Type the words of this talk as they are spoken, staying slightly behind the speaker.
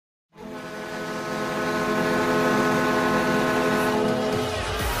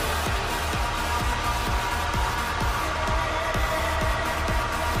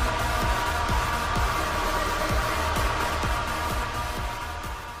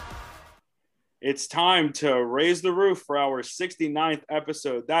It's time to raise the roof for our 69th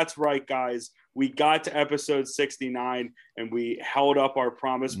episode. That's right, guys. We got to episode 69 and we held up our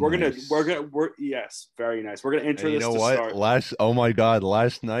promise. Nice. Yes, very nice. We're gonna enter this to start. Last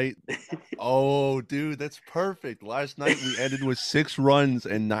night. Oh, dude, that's perfect. Last night we ended with 6 runs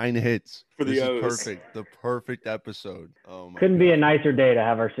and 9 hits. For the This O's. is perfect. The perfect episode. Oh my Couldn't be a nicer day to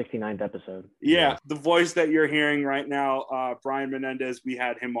have our 69th episode. Yeah, the voice that you're hearing right now, Brian Menendez, we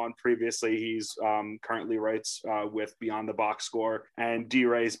had him on previously. He's currently writes with Beyond the Box Score and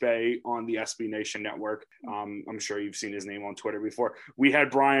D-Rays Bay on the SB Nation Network. I'm sure you've seen his name on Twitter before. We had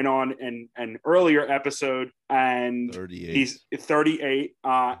Brian on in an earlier episode, and 38. He's 38,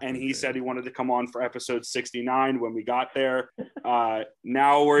 and he said he wanted to come on for episode 69 when we got there.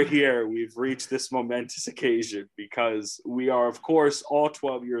 Now we're here. We've reached this momentous occasion because we are, of course, all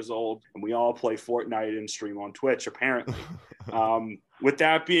 12 years old, and we all play Fortnite and stream on Twitch, apparently. With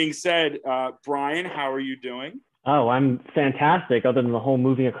that being said, Brian, how are you doing? Oh, I'm fantastic, other than the whole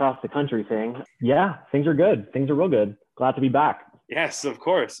moving across the country thing. Yeah, things are good. Things are real good. Glad to be back. Yes, of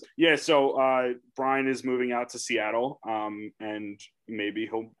course. Yeah, so Brian is moving out to Seattle, and maybe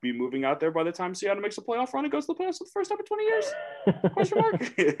he'll be moving out there by the time Seattle makes a playoff run and goes to the playoffs for the first time in 20 years? Question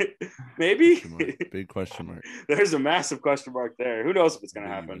mark? Maybe? Question mark. Big question mark. There's a massive question mark there. Who knows if it's going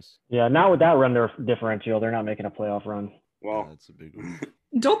to happen? Yeah, not with that run differential. They're not making a playoff run. Well, that's a big one.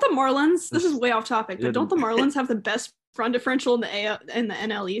 Don't the Marlins, this is way off topic, but don't the Marlins have the best run differential in the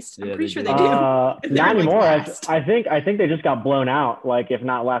NL East? I'm pretty sure they do. Not anymore. I think they just got blown out, like if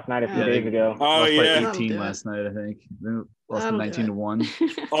not last night, a few days ago. Oh, yeah. Like 18 last night, I think. Lost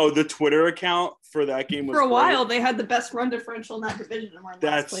 19-1. Oh, the Twitter account for that game was for a while. They had the best run differential in that division.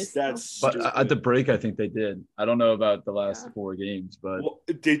 But at the break, I think they did. I don't know about the last 4 games, but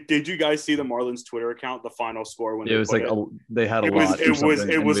did you guys see the Marlins Twitter account? The final score when it was like they had a lot. It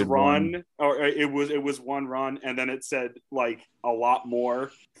was one run, and then it said like a lot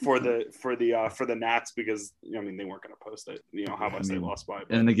more for the Nats because they weren't going to post it. How much they lost by.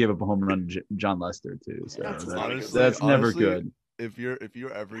 And they gave up a home run to John Lester too. So that's never good. If your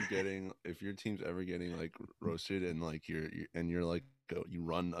team's ever getting like roasted and like you're like you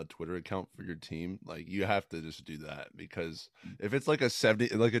run a Twitter account for your team, like you have to just do that, because if it's like a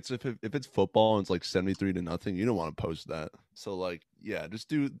 70, like if it's football and it's like 73-0, you don't want to post that. So like just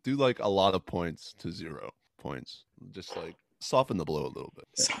do like a lot of points to 0 points, just like soften the blow a little bit.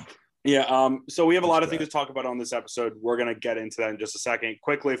 Yeah, so we have a lot of things to talk about on this episode. We're going to get into that in just a second.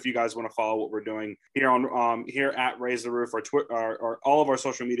 Quickly, if you guys want to follow what we're doing here on here at Raise the Roof, or all of our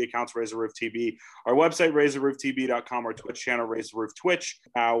social media accounts, Raise the Roof TV, our website, raisetherooftv.com, our Twitch channel, Raise the Roof Twitch,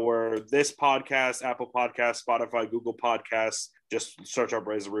 this podcast, Apple Podcasts, Spotify, Google Podcasts, just search up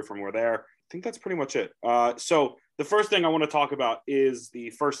Raise the Roof and we're there. I think that's pretty much it. So the first thing I want to talk about is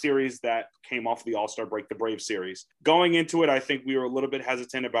the first series that came off the All-Star break, the Braves series. Going into it, I think we were a little bit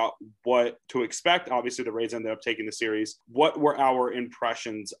hesitant about what to expect. Obviously, the Rays ended up taking the series. What were our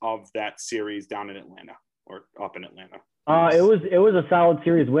impressions of that series down in Atlanta or up in Atlanta? It was a solid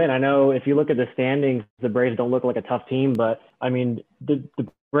series win. I know if you look at the standings, the Braves don't look like a tough team, but I mean, the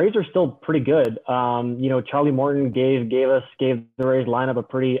Braves are still pretty good. Charlie Morton gave the Rays lineup a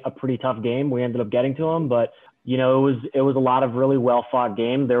pretty tough game. We ended up getting to them, but it was a lot of really well fought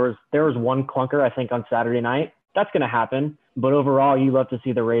game. There was one clunker, I think, on Saturday night. That's going to happen, but overall, you love to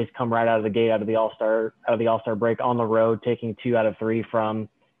see the Rays come right out of the gate, out of the All-Star break on the road, taking 2 out of 3 from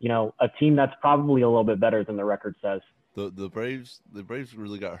a team that's probably a little bit better than the record says. The Braves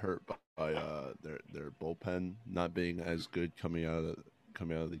really got hurt by their bullpen not being as good coming out of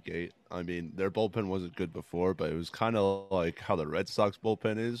the gate. I mean, their bullpen wasn't good before, but it was kind of like how the Red Sox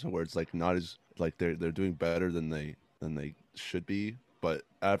bullpen is, where it's like not as like they're doing better than they should be. But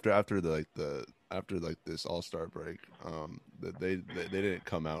after this All-Star break, they didn't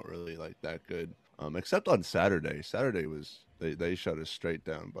come out really like that good. Except on Saturday. Saturday was they shut us straight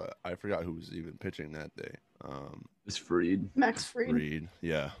down, but I forgot who was even pitching that day. It's Fried. Max Fried. Fried,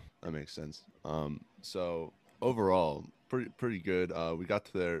 yeah, that makes sense. So overall, pretty good. We got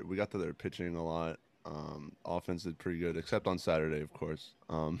to their pitching a lot. Offense did pretty good, except on Saturday, of course.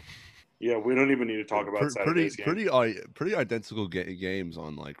 Yeah, we don't even need to talk about Saturday's game. Pretty identical games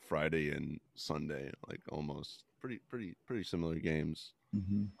on like Friday and Sunday, like almost pretty similar games.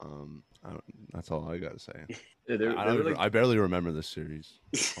 Mm-hmm. That's all I gotta say. Yeah, I barely remember this series.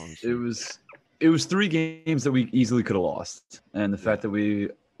 Honestly. It was 3 games that we easily could have lost, and the fact that we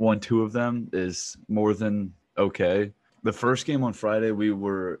won 2 of them is more than okay. The first game on Friday,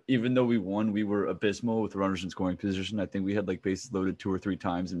 even though we won, we were abysmal with runners in scoring position. I think we had like bases loaded 2 or 3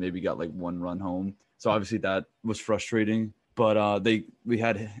 times and maybe got like 1 run home. So obviously that was frustrating. But we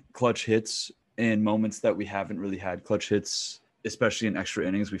had clutch hits in moments that we haven't really had clutch hits, especially in extra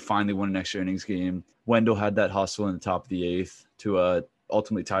innings. We finally won an extra innings game. Wendell had that hustle in the top of the 8th to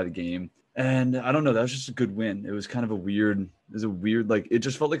ultimately tie the game. And I don't know, that was just a good win. It was kind of a weird, like, it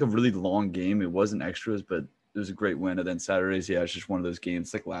just felt like a really long game. It wasn't extras, but it was a great win. And then Saturdays, yeah, it's just one of those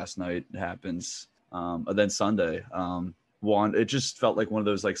games like last night it happens. And then Sunday, it just felt like one of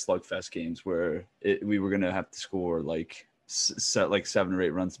those like slugfest games where we were going to have to score like set like 7 or 8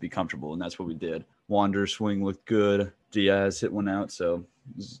 runs to be comfortable. And that's what we did. Wander's swing looked good. Diaz hit one out. So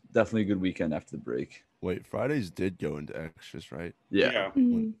it was definitely a good weekend after the break. Wait, Fridays did go into extras, right? Yeah.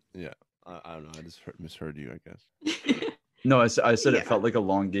 Yeah. I don't know. I just misheard you, I guess. No, I said it felt like a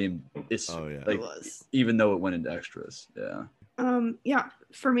long game. Like, it was. Even though it went into extras. Yeah. Yeah,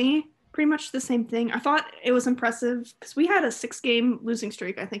 for me, pretty much the same thing. I thought it was impressive because we had a 6-game losing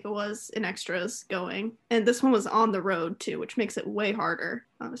streak, I think it was, in extras going. And this one was on the road too, which makes it way harder,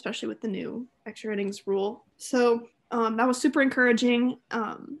 especially with the new extra innings rule. So that was super encouraging.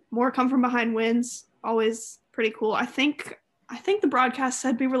 More come from behind wins, always pretty cool. I think the broadcast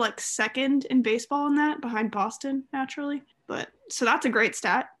said we were like 2nd in baseball in that, behind Boston, naturally. But so that's a great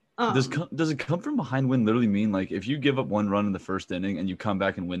stat. Does it come from behind win literally mean like if you give up 1 run in the first inning and you come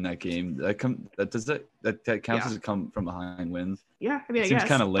back and win that game, that counts as it come from behind wins? Yeah, I mean, it seems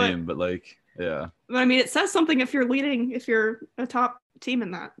kind of lame, but like, yeah. But I mean, it says something if you're a top team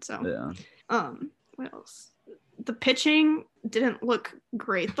in that. So yeah. What else? The pitching didn't look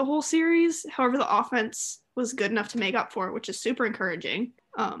great the whole series. However, the offense was good enough to make up for it, which is super encouraging.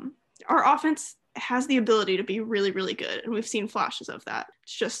 Our offense has the ability to be really, really good, and we've seen flashes of that.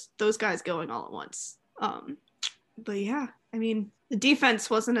 It's just those guys going all at once. But yeah, I mean, the defense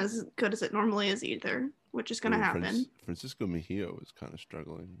wasn't as good as it normally is either, which is going to happen. Francisco Mejia was kind of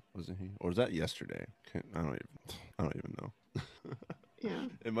struggling, wasn't he? Or was that yesterday? I don't even know. Yeah,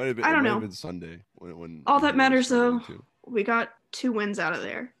 it might have been. I don't know. Might have been Sunday when all that matters though. We got 2 wins out of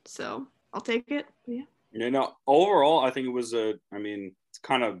there, so I'll take it. But yeah. No, overall, I think it was it's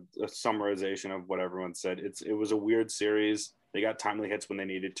kind of a summarization of what everyone said. It was a weird series. They got timely hits when they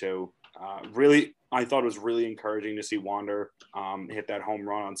needed to. Really, I thought it was really encouraging to see Wander hit that home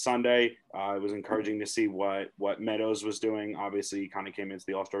run on Sunday. It was encouraging to see what Meadows was doing. Obviously, he kind of came into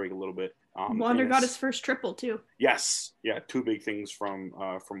the All-Star break a little bit. Wander got his first triple too. Yes, yeah, 2 big things from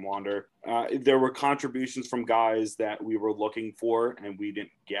Wander. There were contributions from guys that we were looking for and we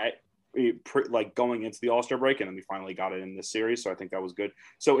didn't get. Like going into the All-Star break, and then we finally got it in this series, so I think that was good.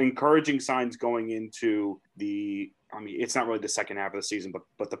 So encouraging signs going into it's not really the second half of the season,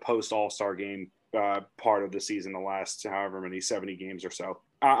 but the post All-Star game part of the season, the last however many 70 games or so.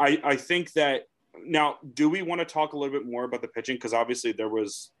 I think that now, do we want to talk a little bit more about the pitching? Because obviously there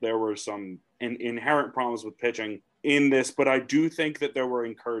were some inherent problems with pitching in this, but I do think that there were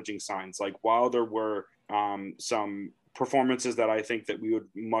encouraging signs. Like while there were some performances that I think that we would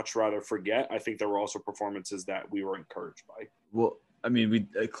much rather forget, I think there were also performances that we were encouraged by. Well, I mean, we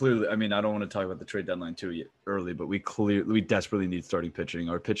clearly, I mean, I don't want to talk about the trade deadline too early, but we desperately need starting pitching.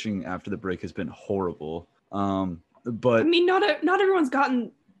 Our pitching after the break has been horrible. But I mean, not everyone's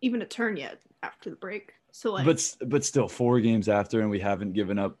gotten even a turn yet after the break. So like, but still 4 games after, and we haven't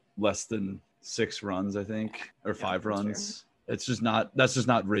given up less than 6 runs, I think, or 5 runs. Fair. That's just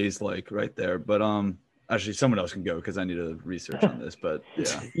not Rays like right there. But actually, someone else can go because I need to research on this. But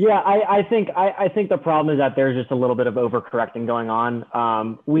yeah, yeah, I think the problem is that there's just a little bit of overcorrecting going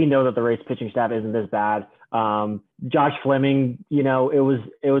on. We know that the Rays pitching staff isn't this bad. Josh Fleming, it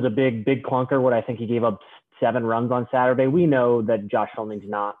was a big clunker. What I think he gave up 7 runs on Saturday. We know that Josh Fleming's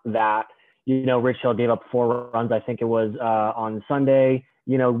not that. Rich Hill gave up 4 runs. I think it was on Sunday.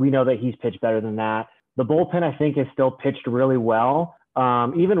 We know that he's pitched better than that. The bullpen, I think, is still pitched really well.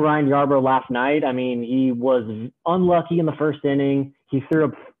 Even Ryan Yarbrough last night, I mean, he was unlucky in the first inning. He threw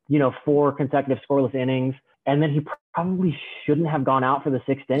up, 4 consecutive scoreless innings, and then he probably shouldn't have gone out for the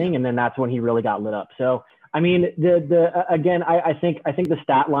 6th inning, and then that's when he really got lit up. So, I mean, I think the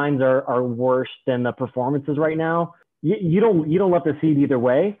stat lines are worse than the performances right now. You don't love to see it either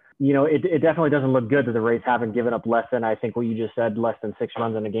way. It definitely doesn't look good that the Rays haven't given up less than, I think what you just said, less than 6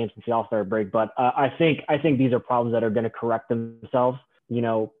 runs in a game since the All-Star break. But I think these are problems that are going to correct themselves,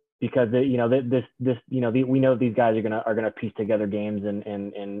 because we know these guys are gonna piece together games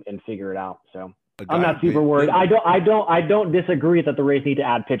and figure it out. So I'm not super worried. I don't disagree that the Rays need to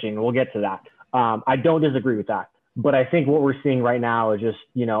add pitching. We'll get to that. I don't disagree with that. But I think what we're seeing right now is just,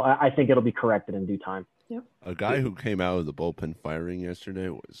 I think it'll be corrected in due time. A guy who came out of the bullpen firing yesterday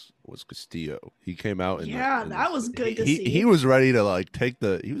was Castillo. He came out that was good to see. He was ready to take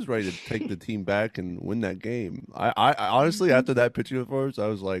the team back and win that game. I honestly after that pitching performance, I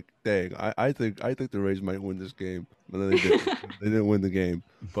was like, dang, I think the Rays might win this game. But then they didn't. They didn't win the game.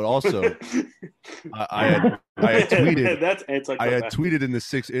 But also I had tweeted I had tweeted in the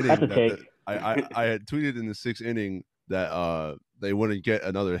sixth inning I had tweeted in the sixth inning that they wouldn't get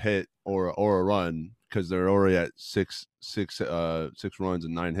another hit or a run because they're already at six runs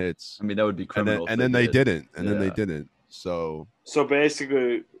and 9 hits. I mean, that would be criminal. And then they didn't. And then they didn't. So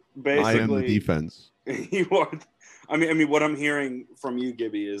basically, I am the defense. You are. I mean, what I'm hearing from you,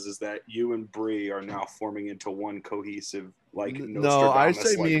 Gibby, is that you and Bree are now forming into one cohesive, No, I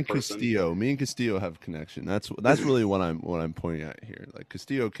say me and Castillo. Me and Castillo have connection. That's really what I'm pointing at here. Like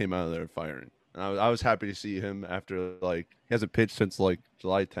Castillo came out of there firing. And I was happy to see him after he hasn't pitched since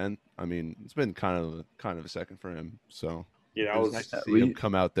July 10th. I mean, it's been kind of a second for him. So yeah, it was nice to see him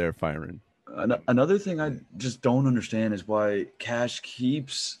come out there firing. Another thing I just don't understand is why Cash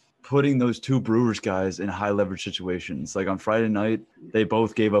keeps putting those 2 Brewers guys in high leverage situations. Like on Friday night, they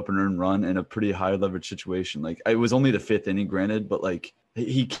both gave up an earned run in a pretty high leverage situation. Like it was only the 5th inning, granted, but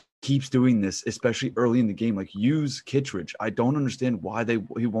he keeps doing this, especially early in the game. Like use Kittredge. I don't understand why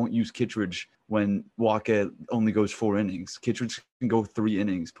he won't use Kittredge when Wacha only goes 4 innings. Kittredge can go 3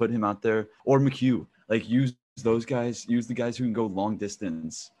 innings. Put him out there, or McHugh. Use those guys. Use the guys who can go long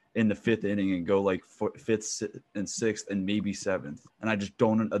distance in the 5th inning and go 5th and 6th and maybe 7th. And I just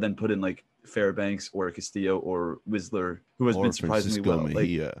don't. Then put in Fairbanks or Castillo or Whistler, who has been surprisingly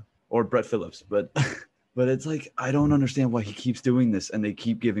well, or Brett Phillips, but. But it's I don't understand why he keeps doing this and they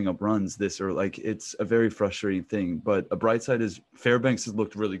keep giving up runs it's a very frustrating thing. But a bright side is Fairbanks has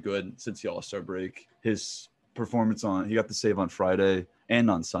looked really good since the All-Star break. His performance he got the save on Friday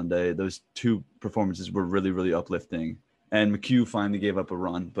and on Sunday. Those 2 performances were really, really uplifting. And McHugh finally gave up a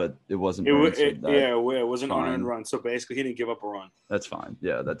run, but it wasn't. It was an unearned run. So basically, he didn't give up a run. That's fine.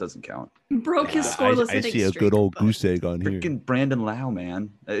 Yeah, that doesn't count. Broke his scoreless I see a good old goose egg on here. Freaking Brandon Lau,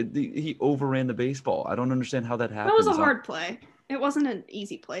 man. He overran the baseball. I don't understand how that happened. That was a hard play. It wasn't an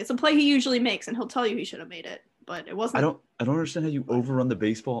easy play. It's a play he usually makes, and he'll tell you he should have made it, but it wasn't. I don't understand how you overrun the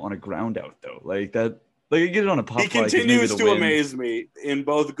baseball on a ground out though. That. You get it on a pop. He continues to amaze me in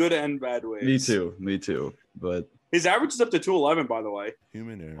both good and bad ways. Me too. But his average is up to 211, by the way.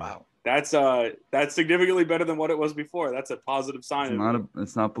 Human error. Wow. That's significantly better than what it was before. That's a positive sign.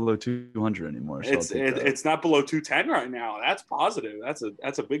 It's not below 200 anymore. So it's not below 210 right now. That's positive. That's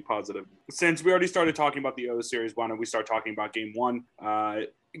a big positive. Since we already started talking about the O series, why don't we start talking about Game 1?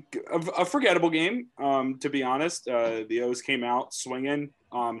 A forgettable game, to be honest. The O's came out swinging,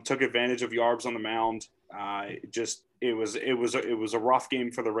 took advantage of Yarbs on the mound. It was a rough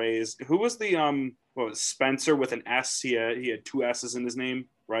game for the Rays. Who was the Spencer with an S? He had 2 S's in his name,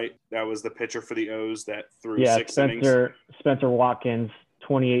 right? That was the pitcher for the O's that threw 6 innings. Spencer Watkins,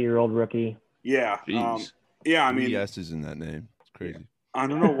 28-year-old rookie. Yeah. Yeah, I mean, 3 S's in that name. It's crazy. I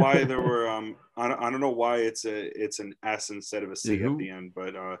don't know why there were I don't know why it's an S instead of a C at the end,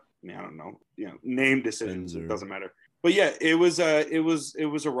 but I don't know. Name decisions, it doesn't matter. But yeah, it was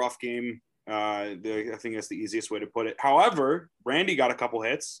a rough game. I think that's the easiest way to put it. However, Randy got a couple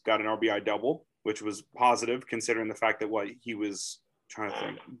hits, got an RBI double, which was positive considering the fact that he was trying to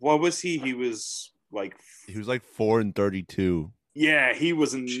think. What was he? He was 4 and 32. Yeah, he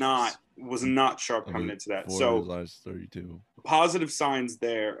was not sharp coming into that. So his last 32. Positive signs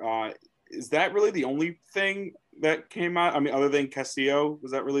there. Is that really the only thing that came out? I mean, other than Castillo,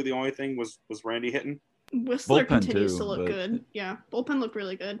 was that really the only thing? Was Randy hitting? Whistler continues to look good. Yeah, bullpen looked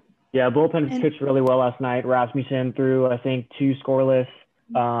really good. Yeah, bullpen pitched really well last night. Rasmussen threw, I think, 2 scoreless.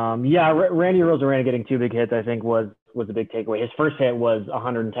 Randy Rosarena getting 2 big hits, I think, was a big takeaway. His first hit was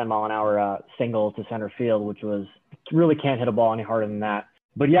 110-mile-an-hour single to center field, which was really can't hit a ball any harder than that.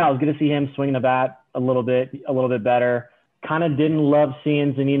 But yeah, I was good to see him swinging the bat a little bit better. Kind of didn't love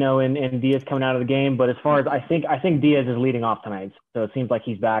seeing Zunino and Diaz coming out of the game, but as far as I think Diaz is leading off tonight, so it seems like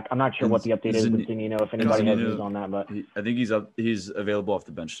he's back. I'm not sure what the update is with Zunino, if anybody has news on that, but I think he's available off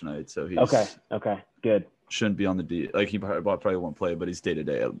the bench tonight, so he's okay, good. Shouldn't be on the D. He probably won't play, but he's day to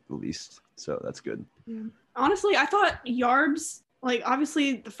day at least, so that's good. Yeah. Honestly, I thought Yarbs,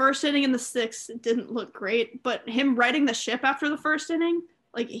 obviously the first inning and the 6th didn't look great, but him riding the ship after the first inning.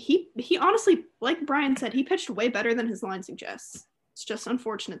 He honestly, like Brian said, he pitched way better than his line suggests. It's just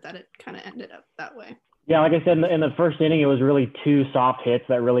unfortunate that it kind of ended up that way. Yeah, like I said, in the first inning, it was really 2 soft hits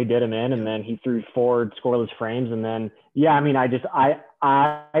that really did him in, and then he threw 4 scoreless frames. And then, yeah, I mean, I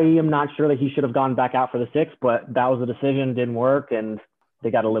I am not sure that he should have gone back out for the 6th, but that was the decision. Didn't work, and they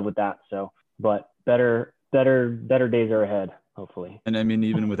got to live with that. So, but better days are ahead, hopefully. And I mean,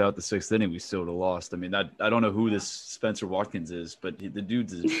 even without the 6th inning, we still would have lost. I mean, I don't know who this Spencer Watkins is, but the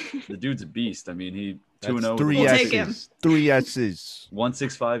dude's a beast. I mean, he 2-0. Three We'll take him. S's. 3 S's.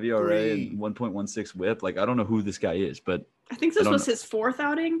 1.65 ERA and 1.16 WHIP. Like, I don't know who this guy is, but I think this was his 4th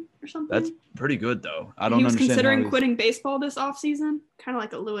outing or something. that's pretty good, though. I don't He was understand considering how quitting baseball this offseason, kind of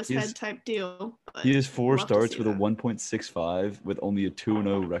like a Lewis He's- Head type deal. But he has 4 love to starts see with a that. 1.65 with only a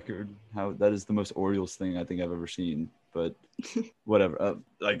 2-0 record. How that is the most Orioles thing I think I've ever seen. But whatever.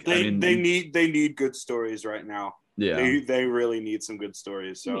 They need good stories right now. Yeah. They really need some good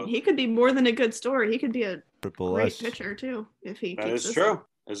stories. I So mean, he could be more than a good story. He could be a Triple great S. pitcher too if he that keeps is this true. up.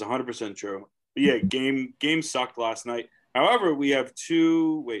 It's 100% true. But yeah, game sucked last night. However, we have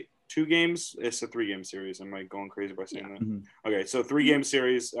two games. It's a 3-game series. Am I going crazy by saying that? Mhm. Okay, so 3-game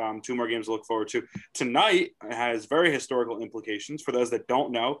series, 2 more games to look forward to. Tonight has very historical implications. For those that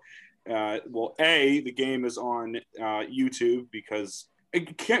don't know, the game is on YouTube because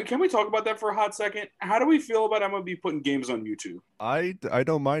can we talk about that for a hot second? How do we feel about MLB putting games on YouTube? I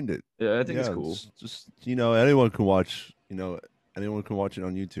don't mind it. Yeah, I think it's cool. Just anyone can watch. Anyone can watch it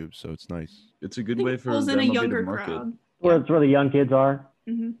on YouTube, so it's nice. It's a I good think way it for pulls the in a MLB to younger market. crowd. It's where the young kids are.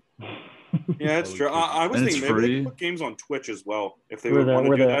 hmm Yeah, that's true. I was And it's thinking maybe they free. could put games on Twitch as well if they Where would the want to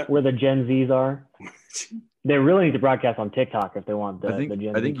where do the that. where the Gen Zs are. They really need to broadcast on TikTok if they want the I think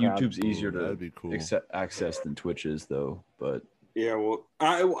Gen I think Z crowd. YouTube's easier Ooh, to that'd be cool. access than Twitch is, though. But Yeah, well,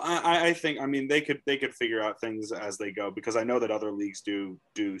 I think they could figure out things as they go because I know that other leagues do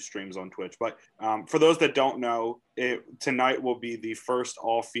streams on Twitch. But for those that don't know, tonight will be the first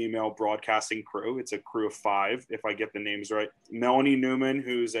all-female broadcasting crew. It's a crew of 5, if I get the names right. Melanie Newman,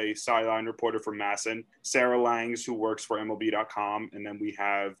 who's a sideline reporter for Masson, Sarah Langs, who works for MLB.com, and then we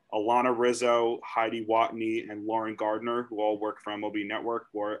have Alana Rizzo, Heidi Watney, and Lauren Gardner, who all work for MLB Network.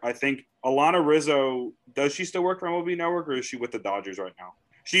 Or I think Alana Rizzo, does she still work for MLB Network, or is she with the Dodgers right now?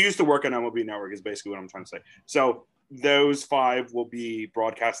 She used to work on MLB Network is basically what I'm trying to say. So those 5 will be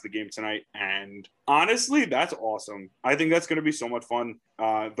broadcast the game tonight. And honestly, that's awesome. I think that's going to be so much fun.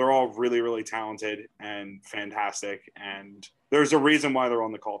 They're all really, really talented and fantastic. And there's a reason why they're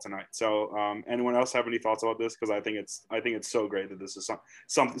on the call tonight. So anyone else have any thoughts about this? Because I think it's so great that this is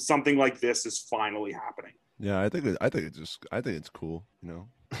something like this is finally happening. Yeah, I think it's cool.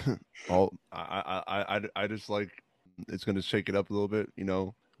 I just like it's gonna shake it up a little bit.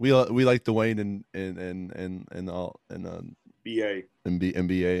 We like Dwayne and BA.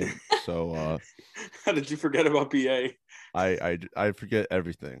 NBA. So How did you forget about BA? I forget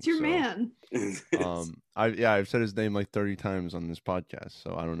everything. It's your man. I've said his name like 30 times on this podcast,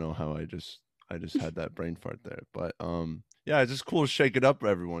 so I don't know how I just had that brain fart there. But yeah, it's just cool to shake it up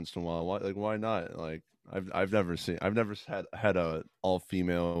every once in a while. Why not? Like I've never had a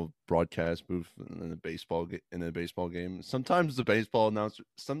all-female broadcast booth in a baseball game. Sometimes the baseball announcer,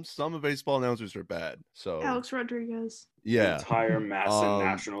 some baseball announcers are bad. So Alex Rodriguez. yeah, Entire Masson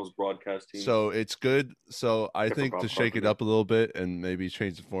Nationals broadcast team. so it's good. So I Except for think Bob to shake it Carpenter. up a little bit and maybe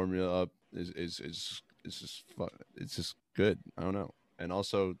change the formula up is just fun. It's just good. I don't know. And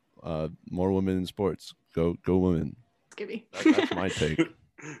also more women in sports. Go women. Skibby. That's my take.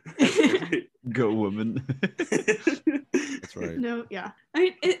 go women. That's right. No, yeah. I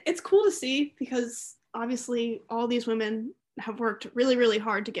mean, it's cool to see because obviously all these women have worked really, really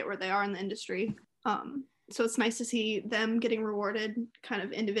hard to get where they are in the industry. So it's nice to see them getting rewarded kind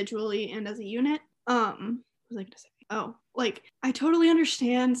of individually and as a unit. What was I going to say? Oh, like, I totally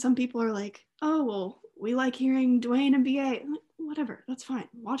understand. Some people are like, oh, well, we like hearing Dwayne and BA. I'm like, whatever, that's fine.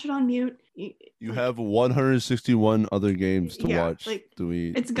 Watch it on mute. You have 161 other games to watch. Like,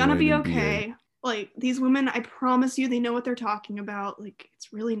 Dwayne it's gonna be and BA. okay. Like, these women, I promise you, they know what they're talking about. Like,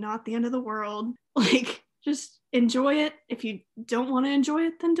 it's really not the end of the world. Like, just enjoy it. If you don't want to enjoy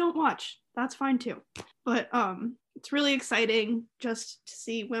it, then don't watch. That's fine too. But it's really exciting just to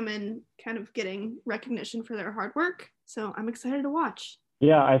see women kind of getting recognition for their hard work. So I'm excited to watch.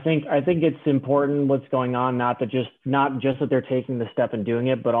 Yeah, I think it's important what's going on, not just that they're taking the step and doing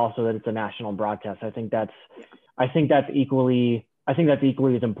it, but also that it's a national broadcast. I think that's equally as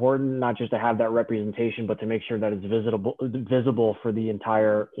important, not just to have that representation, but to make sure that it's visible for the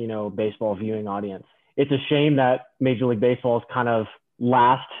entire, baseball viewing audience. It's a shame that Major League Baseball is kind of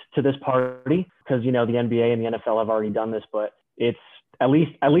last to this party because, the NBA and the NFL have already done this, but it's at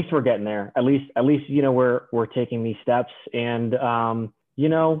least we're getting there. At least, we're taking these steps. And,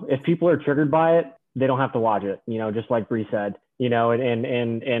 if people are triggered by it, they don't have to watch it, just like Bree said, and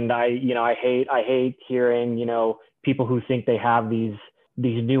I hate hearing, people who think they have these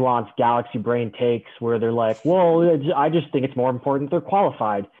these nuanced galaxy brain takes where they're like, well, I just think it's more important they're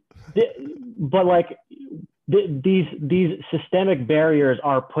qualified. But like these systemic barriers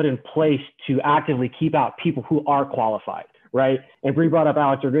are put in place to actively keep out people who are qualified, right? And Bree brought up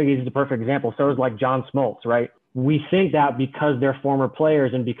Alex Rodriguez is a perfect example. So is like John Smoltz, right? We think that because they're former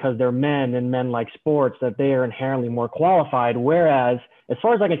players and because they're men and men like sports, that they are inherently more qualified. Whereas, as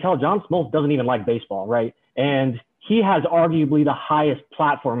far as I can tell, John Smoltz doesn't even like baseball, right? And he has arguably the highest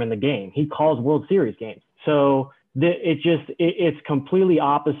platform in the game. He calls World Series games. So it's completely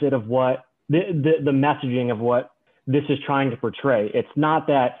opposite of what the messaging of what this is trying to portray. It's not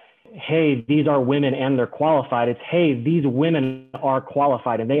that, hey, these are women and they're qualified. It's, hey, these women are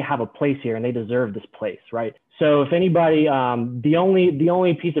qualified and they have a place here and they deserve this place, right? So if anybody, the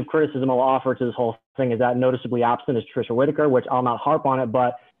only piece of criticism I'll offer to this whole thing is that noticeably absent is Trisha Whitaker, which I'll not harp on it,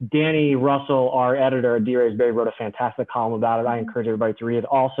 but Danny Russell, our editor at D-Rays Bay, wrote a fantastic column about it. I encourage everybody to read it.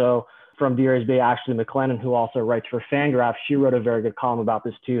 Also from D-Rays Bay, Ashley McLennan, who also writes for Fangraph, she wrote a very good column about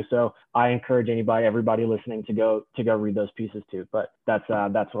this too. So I encourage everybody listening to go read those pieces too. But that's what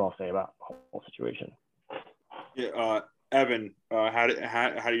I'll say about the whole situation. Yeah, Evan, how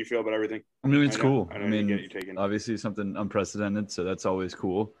do you feel about everything? I mean, it's cool. I mean, obviously something unprecedented, so that's always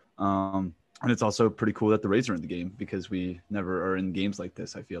cool. And it's also pretty cool that the Rays are in the game because we never are in games like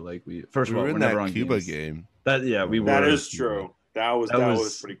this. I feel like we're never on Cuba games. Game. We were. That is true. That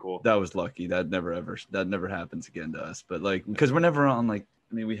was pretty cool. That was lucky. That never happens again to us. But like, because we're never on like.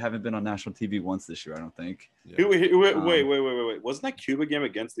 I mean, we haven't been on national TV once this year, I don't think. Yeah. Wait. Wasn't that Cuba game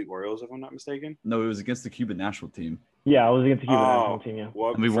against the Orioles, if I'm not mistaken? No, it was against the Cuban national team. Yeah, it was against the Cuban national team, yeah.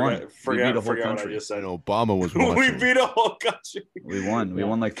 Well, and we won. Forget we beat a whole what country. I just said. And Obama was watching. We beat a whole country. We won. We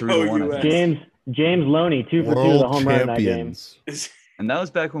won like 3-1. I think. James Loney, 2 for 2 of the home run in that game. And that was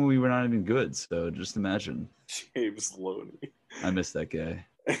back when we were not even good. So just imagine. James Loney. I miss that guy.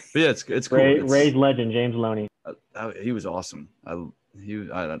 But yeah, it's cool. Rays legend, James Loney. He was awesome.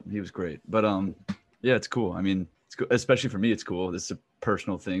 He was great. But yeah, it's cool. I mean, it's cool. Especially for me, it's cool. This is a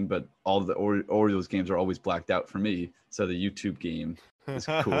personal thing, but all of the Orioles games are always blacked out for me. So the YouTube game is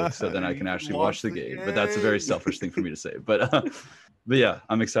cool. So then I can actually watch the game. But that's a very selfish thing for me to say. But yeah,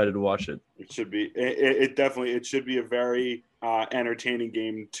 I'm excited to watch it. It should be. It definitely. It should be a very entertaining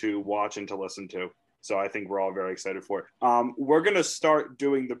game to watch and to listen to. So I think we're all very excited for it. We're going to start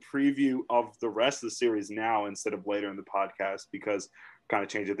doing the preview of the rest of the series now instead of later in the podcast because kind of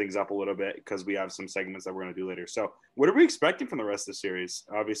changing things up a little bit because we have some segments that we're going to do later. So what are we expecting from the rest of the series?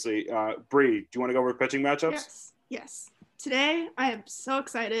 Obviously, Bree, do you want to go over pitching matchups? Yes. Today, I am so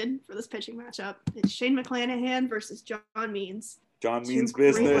excited for this pitching matchup. It's Shane McClanahan versus John Means. John Means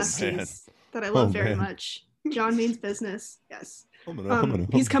business. That I love very much. John Means business. Yes.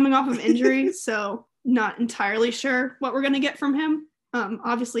 He's coming off of injury, so not entirely sure what we're going to get from him.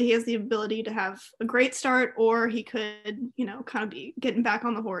 Obviously, he has the ability to have a great start, or he could, kind of be getting back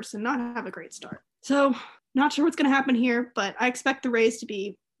on the horse and not have a great start. So not sure what's going to happen here, but I expect the Rays to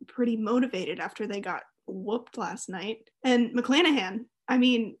be pretty motivated after they got whooped last night. And McClanahan, I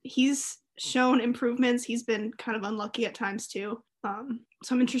mean, he's shown improvements. He's been kind of unlucky at times too.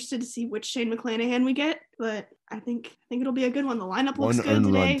 So I'm interested to see which Shane McClanahan we get, but I think it'll be a good one. The lineup looks good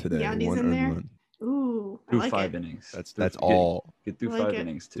today. Yandy's in there. Run. Ooh, I through like 5 it. innings. That's all. Get through I like 5 it.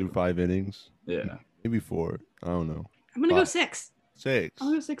 innings too. Through 5 innings. Yeah. Maybe 4. I don't know. I'm gonna go 6. 6.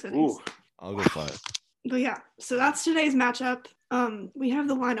 I'll go 6 innings. Ooh. I'll go 5. But yeah, so that's today's matchup. We have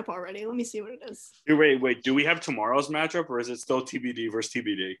the lineup already. Let me see what it is. Wait. Do we have tomorrow's matchup or is it still TBD versus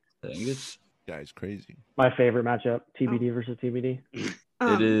TBD? I think it's Guy's crazy. My favorite matchup, TBD versus TBD.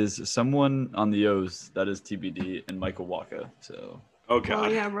 it is someone on the O's that is TBD and Michael Waka. So Okay. Oh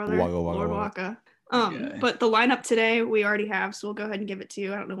yeah, brother. Waka, Lord waka. Waka. Okay. But the lineup today we already have, so we'll go ahead and give it to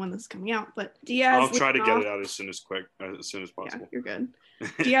you. I don't know when this is coming out, but Diaz. I'll try to leading get off. it out as soon as possible. Yeah, you're good.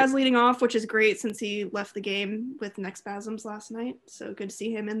 Diaz leading off, which is great since he left the game with neck spasms last night. So good to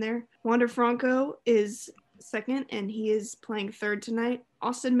see him in there. Wander Franco is second, and he is playing third tonight.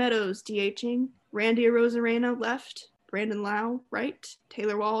 Austin Meadows DHing. Randy Arozarena left. Brandon Lau right.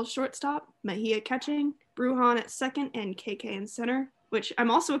 Taylor Walls shortstop. Mejia catching. Brujan at second, and KK in center. Which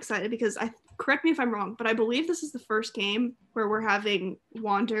I'm also excited because correct me if I'm wrong, but I believe this is the first game where we're having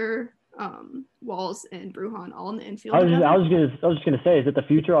Wander, Walls, and Brujan all in the infield. I was just gonna say, is it the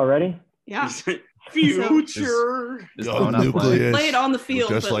future already? Yeah. Future. Nucleus. Play it on the field,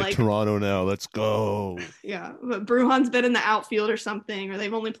 We're just but like Toronto now. Let's go. Yeah, but Brujan's been in the outfield or something, or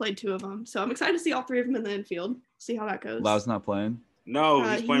they've only played 2 of them. So I'm excited to see all 3 of them in the infield. See how that goes. Lau's not playing. No,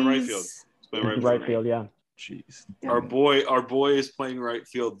 he's playing right field. He's playing Right field, yeah. Jeez. Our boy is playing right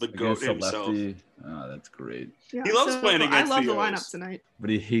field. The GOAT Against the himself. lefty. Oh, that's great. Yeah, He loves playing against I love the O's. lineup tonight.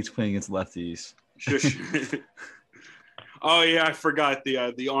 But he hates playing against lefties. Shush. Oh yeah, I forgot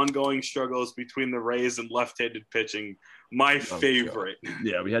the ongoing struggles between the Rays and left-handed pitching. My favorite.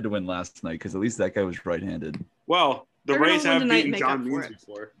 Yeah, we had to win last night because at least that guy was right-handed. Well, the They're gonna Rays win have tonight and beaten make John up for Means it.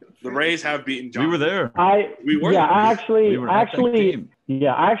 before. The Rays have beaten John. We were there. We were. Yeah, I We were at that game.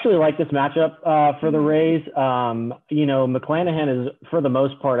 actually like this matchup for the Rays. You know, McClanahan is, for the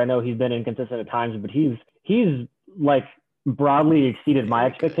most part, I know he's been inconsistent at times, but he's like broadly exceeded my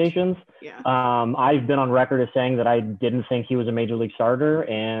expectations. Yeah. I've been on record as saying that I didn't think he was a major league starter,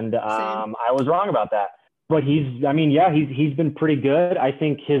 and I was wrong about that. But he's been pretty good. I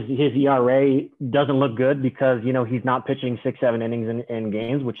think his ERA doesn't look good because, you know, he's not pitching 6-7 innings in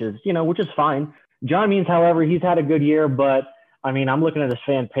games, which is fine. John Means, however, he's had a good year, but I mean, I'm looking at his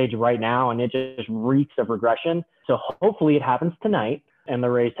fan page right now and it just reeks of regression. So hopefully it happens tonight and the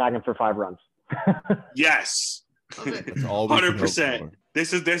Rays tag him for 5 runs. Yes. That's all we can hope 100%. for.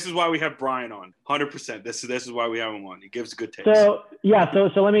 This is why we have Brian on. 100%. This is why we have him on. He gives a good taste. So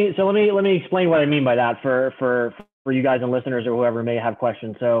let me explain what I mean by that for you guys and listeners or whoever may have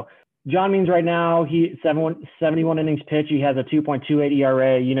questions. So John Means right now, he 71 innings pitch. He has a 2.28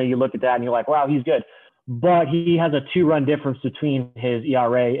 ERA. You know, you look at that and you're like, wow, he's good. But he has a 2-run difference between his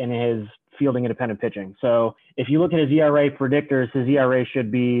ERA and his fielding independent pitching. So if you look at his ERA predictors, his ERA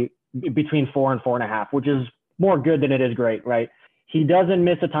should be between 4 and 4.5, which is more good than it is great, right? He doesn't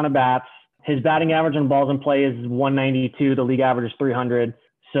miss a ton of bats. His batting average on balls in play is 192. The league average is 300.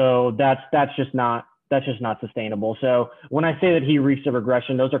 So that's just not sustainable. So when I say that he reached a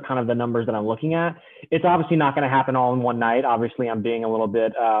regression, those are kind of the numbers that I'm looking at. It's obviously not going to happen all in one night. Obviously, I'm being a little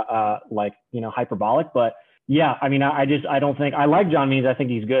bit hyperbolic, but yeah, I mean, I don't think I like John Means. I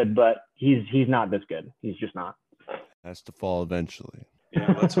think he's good, but he's not this good. He's just not. Has to fall eventually.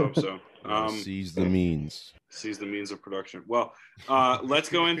 Yeah, let's hope so. Seize the means. Seize the means of production. Well, let's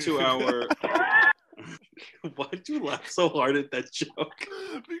go into our. Why'd you laugh so hard at that joke?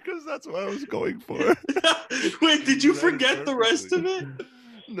 Because that's what I was going for. Wait, did you forget the rest of it?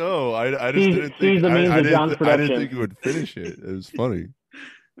 No, I just didn't think. I didn't think you would finish it. It was funny.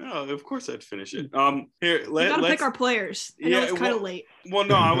 No, of course I'd finish it. We gotta pick our players. I know it's kind of late. Well,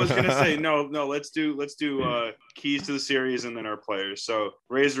 no, I was gonna say no. Let's do keys to the series and then our players. So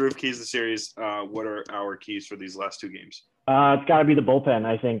Raise the Roof keys to the series. What are our keys for these last 2 games? It's got to be the bullpen.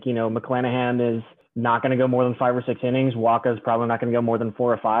 I think, you know, McClanahan is not going to go more than 5 or 6 innings. Waka's probably not going to go more than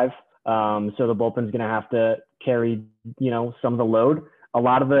 4 or 5. So the bullpen's going to have to carry, you know, some of the load. A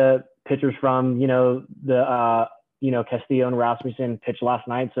lot of the pitchers from, you know, Castillo and Rasmussen pitched last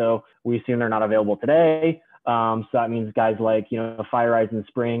night, so we assume they're not available today. So that means guys like, you know, Fire-Eyes and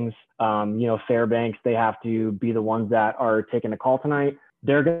Springs, you know, Fairbanks, they have to be the ones that are taking the call tonight.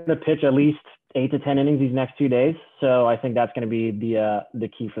 They're going to pitch at least 8 to 10 innings these next 2 days. So I think that's going to be the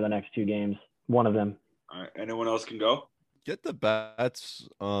key for the next 2 games. One of them. All right. Anyone else can go? Get the bats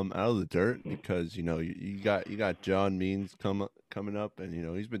out of the dirt because, you know, you got John Means coming up, and, you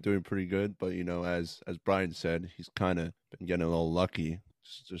know, he's been doing pretty good. But, you know, as Brian said, he's kind of been getting a little lucky,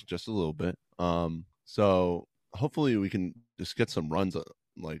 just a little bit. So hopefully we can just get some runs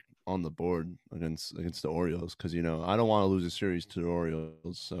like on the board against the Orioles, because, you know, I don't want to lose a series to the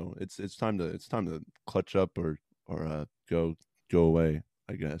Orioles. So it's time to clutch up or go away,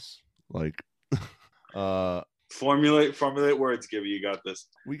 I guess. Like formulate words, Gibby. You got this.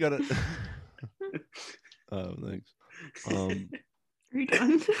 We got it. Oh, thanks. Are you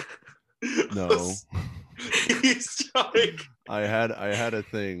done? No. He's trying. I had a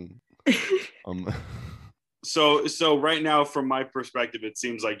thing. So right now, from my perspective, it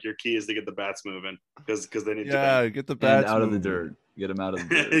seems like your key is to get the bats moving because they need to get the bats out moving. of the dirt. Get them out of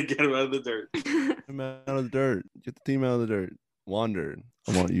the dirt. Get them out of the dirt. Get them out of the dirt. Get the team out of the dirt. Wander.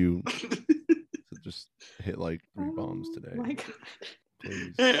 I want you to just hit like 3 bombs today. Oh my God.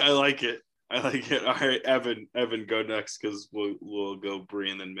 Please. Hey, I like it. All right, Evan, go next because we'll go Bree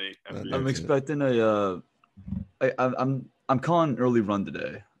and then me. I'm expecting I'm calling an early run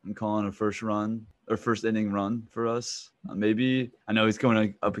today. I'm calling a first inning run for us. Maybe I know he's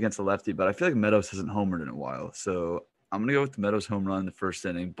going up against the lefty, but I feel like Meadows hasn't homered in a while, so I'm gonna go with the Meadows home run in the first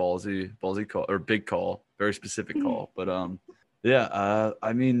inning. Ballsy call, or big call, very specific call. But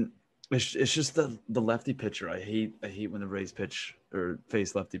I mean, it's just the lefty pitcher. I hate when the Rays pitch or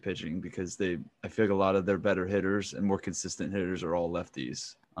face lefty pitching because I feel like a lot of their better hitters and more consistent hitters are all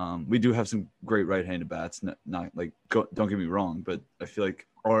lefties. We do have some great right-handed bats, not like don't get me wrong, but I feel like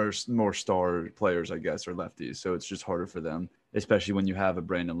our more star players, I guess, are lefties, so it's just harder for them. especially when you have a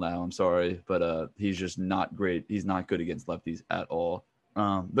Brandon Lau. I'm sorry, but he's just not great. He's not good against lefties at all.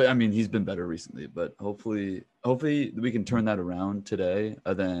 But I mean, he's been better recently. But hopefully we can turn that around today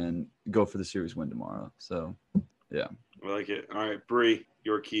and then go for the series win tomorrow. So, yeah. I like it. All right, Bree,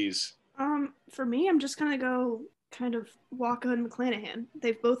 your keys. For me, I'm just gonna go kind of Walker and McClanahan.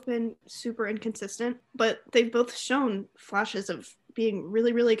 They've both been super inconsistent, but they've both shown flashes of being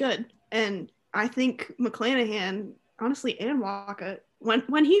really, really good. And I think McClanahan, honestly, and Walker, when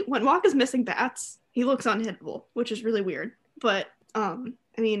Walker's missing bats, he looks unhittable, which is really weird. But I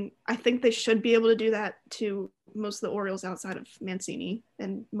mean, I think they should be able to do that to most of the Orioles outside of Mancini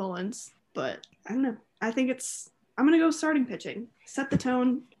and Mullins. But I don't know. I'm gonna go starting pitching, set the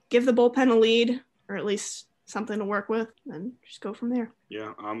tone, give the bullpen a lead, or at least something to work with, and just go from there.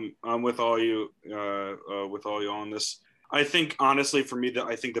 Yeah, I'm with all you on this. I think honestly for me,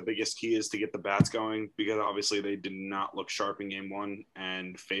 I think the biggest key is to get the bats going, because obviously they did not look sharp in game one,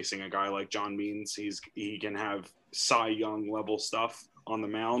 and facing a guy like John Means, he can have Cy Young level stuff on the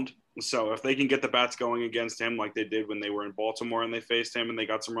mound. So if they can get the bats going against him like they did when they were in Baltimore and they faced him and they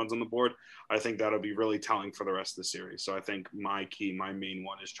got some runs on the board, I think that'll be really telling for the rest of the series. So I think my main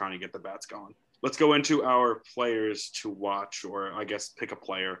one is trying to get the bats going. Let's go into our players to watch, or I guess pick a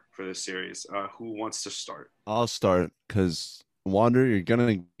player for this series. Who wants to start? I'll start because Wander, you're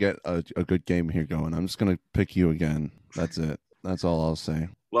gonna get a good game here going. I'm just gonna pick you again. That's it. That's all I'll say.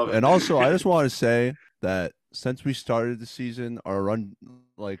 Love it. And also, I just want to say that since we started the season, our run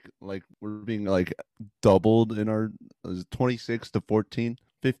like we're being like doubled in our 26 to 14,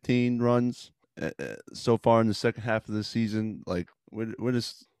 15 runs so far in the second half of the season. Like we're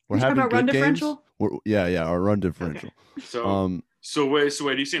having good games. Yeah, our run differential. Okay. So wait,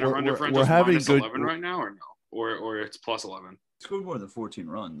 do you see our run differential minus 11 right now, or no? Or it's plus 11? Scored more than 14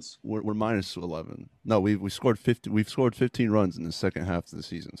 runs. We're minus 11. No, we scored 50. We've scored 15 runs in the second half of the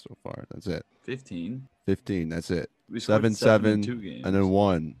season so far. That's it. 15. That's it. We 7 2 games. and then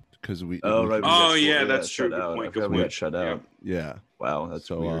 1 because we. That's true. Good point. We got shut out. Yeah. Wow, that's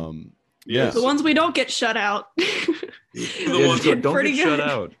so weird. Yeah. The ones we don't get shut out. Don't get shut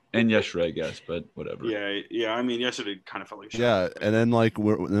out. And yesterday, I guess, but whatever. Yeah. I mean, yesterday kind of felt like shut out. And then like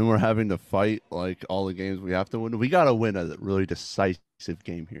we're having to fight like all the games we have to win. We got to win a really decisive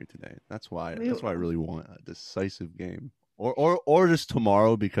game here today. That's why I really want a decisive game. Or just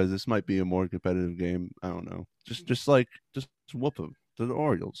tomorrow, because this might be a more competitive game. I don't know. Just whoop them. To the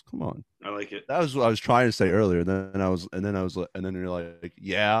Orioles. Come on. I like it. That was what I was trying to say earlier. And then you're like,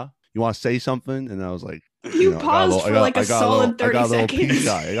 yeah, you want to say something? And I was like, you paused for like a solid 30 seconds.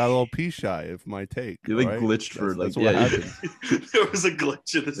 I got a little pee shy of my take. You like glitched for like, that's what happened. There was a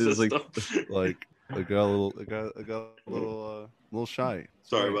glitch in the system. Like I got a little shy.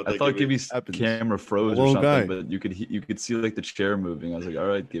 Sorry about that. I thought Gibby's camera froze or something, but you could see like the chair moving. I was like, all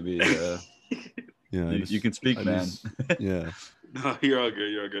right, Gibby, yeah, you can speak, man. Yeah. No, you're all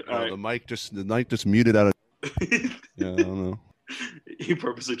good. All right. The mic just muted out of. Yeah, I don't know. He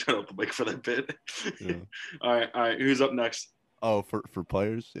purposely turned up the mic for that bit. Yeah. All right. Who's up next? Oh, for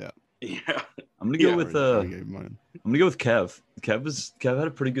players, yeah. I'm gonna go with Kev. Kev had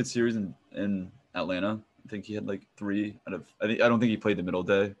a pretty good series in Atlanta. I think he had like 3 out of. I don't think he played the middle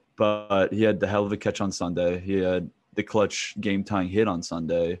day, but he had the hell of a catch on Sunday. He had the clutch game tying hit on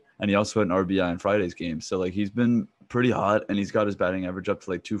Sunday, and he also had an RBI in Friday's game. So like he's been pretty hot, and he's got his batting average up to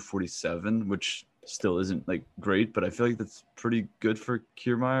like 247, which still isn't like great, but I feel like that's pretty good for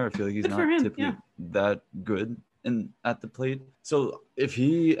Kiermaier. I feel like he's not typically that good at the plate. So if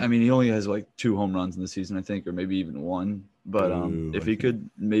he only has like 2 home runs in the season, I think, or maybe even 1. But if he could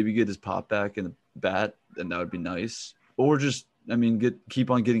maybe get his pop back in the bat, then that would be nice. Or just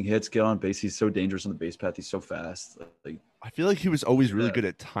keep on getting hits, get on base. He's so dangerous on the base path. He's so fast. Like I feel like he was always really good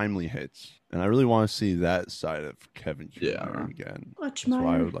at timely hits, and I really want to see that side of Kevin Kiermaier again. That's what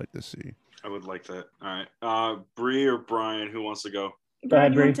I would like to see. I would like that. All right. Bree or Brian, who wants to go?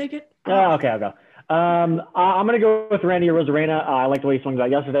 Brian, you want to take it? Okay, I'll go. I'm going to go with Randy Rosarena. I like the way he swung out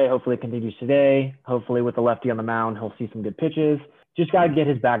yesterday. Hopefully it continues today. Hopefully with the lefty on the mound, he'll see some good pitches. Just got to get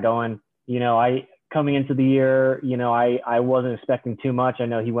his bat going. Coming into the year, I wasn't expecting too much. I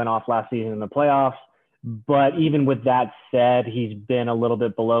know he went off last season in the playoffs. But even with that said, he's been a little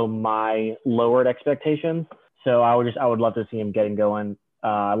bit below my lowered expectations. So I would love to see him getting going.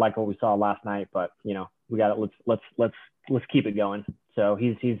 I like what we saw last night, but we got it. Let's keep it going. So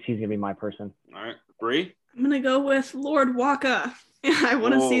he's gonna be my person. All right, Bree. I'm gonna go with Lord Waka. I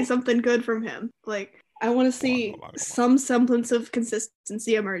want to see something good from him. Like I want to see some semblance of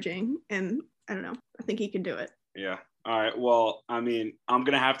consistency emerging, and I don't know. I think he can do it. Yeah. All right. Well, I'm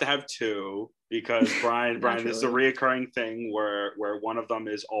gonna have to have 2. because Brian, Naturally. this is a reoccurring thing where one of them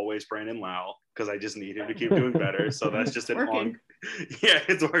is always Brandon Lau, because I just need him to keep doing better. So that's just it's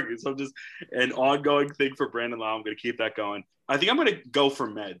working. So just an ongoing thing for Brandon Lau. I'm going to keep that going. I think I'm going to go for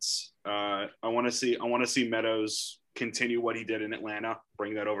Meds. I want to see Meadows continue what he did in Atlanta,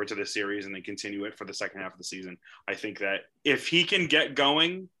 bring that over to the series, and then continue it for the second half of the season. I think that if he can get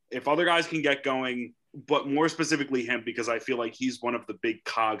going, if other guys can get going, but more specifically him, because I feel like he's one of the big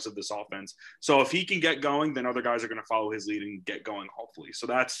cogs of this offense. So if he can get going, then other guys are going to follow his lead and get going, hopefully. So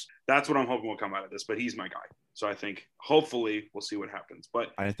that's what I'm hoping will come out of this, but he's my guy. So I think hopefully we'll see what happens.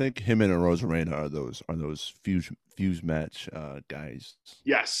 But I think him and Rosarena are those fuse match guys.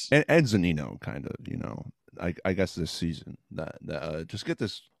 Yes. And Zanino kind of, I guess this season that just get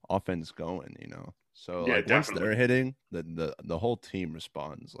this offense going, So yeah, once they're hitting, the whole team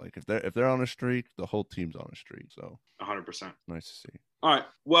responds. Like if they're on a streak, the whole team's on a streak. So 100%. Nice to see. All right.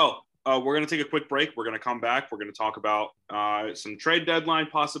 Well, we're going to take a quick break. We're going to come back. We're going to talk about some trade deadline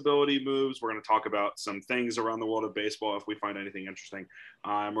possibility moves. We're going to talk about some things around the world of baseball if we find anything interesting.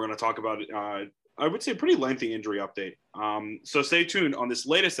 And we're going to talk about, I would say, a pretty lengthy injury update. So stay tuned on this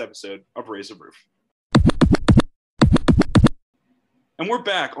latest episode of Raise the Roof. And we're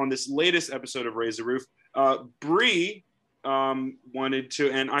back on this latest episode of Raise the Roof. Bree wanted to,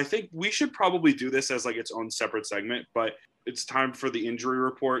 and I think we should probably do this as like its own separate segment, but it's time for the injury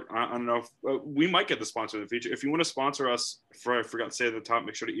report. I don't know if we might get the sponsor in the future. If you want to sponsor us, I forgot to say at the top,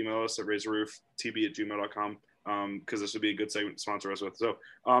 make sure to email us at raisetherooftb@gmail.com because this would be a good segment to sponsor us with. So,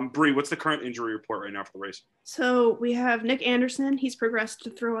 Bree, what's the current injury report right now for the Rays? So we have Nick Anderson. He's progressed to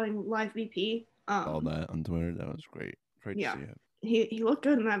throwing live BP. All that on Twitter. That was great. Great to see it. He looked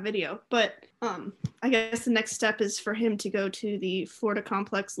good in that video, but I guess the next step is for him to go to the Florida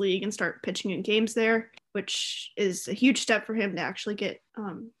Complex League and start pitching in games there, which is a huge step for him to actually get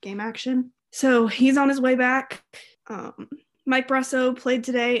game action. So he's on his way back. Mike Brasso played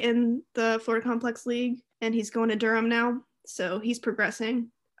today in the Florida Complex League, and he's going to Durham now, so he's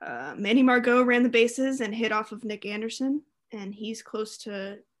progressing. Manny Margot ran the bases and hit off of Nick Anderson, and he's close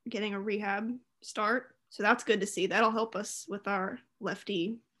to getting a rehab start. So that's good to see. That'll help us with our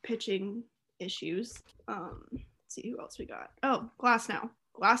lefty pitching issues. Let's see who else we got. Oh,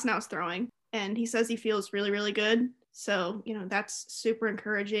 Glasnow's throwing, and he says he feels really, really good. So, that's super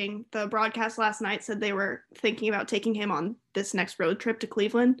encouraging. The broadcast last night said they were thinking about taking him on this next road trip to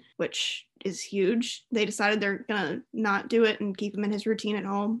Cleveland, which is huge. They decided they're going to not do it and keep him in his routine at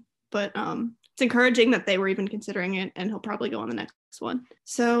home. But it's encouraging that they were even considering it, and he'll probably go on the next one.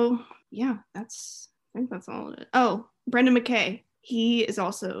 So, yeah, I think that's all of it. Oh, Brendan McKay. He is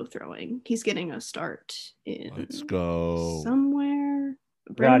also throwing. He's getting a start in Let's go somewhere.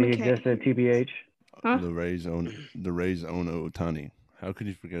 God, he existed, TBH. Huh? The Rays own Ohtani. How could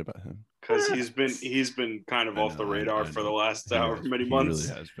you forget about him? Because he's been kind of off the radar for the last however many months.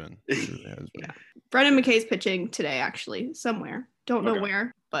 He really has been. Yeah. Brendan McKay's pitching today, actually, somewhere. Don't know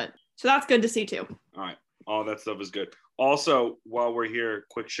where, but so that's good to see too. All right. All that stuff is good. Also, while we're here,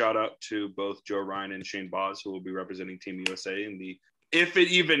 quick shout out to both Joe Ryan and Shane Boz, who will be representing Team USA in the, if it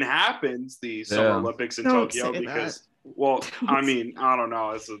even happens, the Summer Olympics in Tokyo. Because, I mean, I don't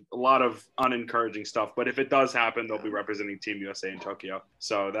know. It's a lot of unencouraging stuff. But if it does happen, they'll be representing Team USA in Tokyo.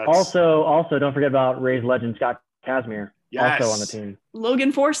 So that's also don't forget about Rays legend Scott Kazmir. Yes. Also on the team.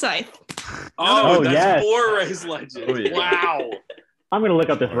 Logan Forsythe. Oh, that's four Rays legend. Oh, yeah. Wow. I'm going to look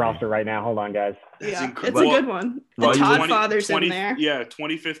up this roster right now. Hold on, guys. It's a good one. The Todd Father's in there. Yeah,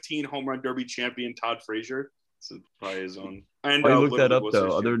 2015 Home Run Derby champion Todd Frazier. So probably his own. And I looked that up,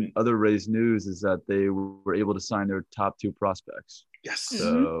 though. Other Rays news is that they were able to sign their top two prospects. Yes.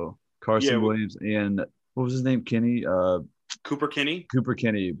 So Carson Williams and what was his name? Kinney? Cooper Kinney. Cooper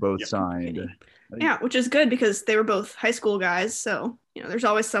Kinney both signed. Yeah, which is good because they were both high school guys. So, there's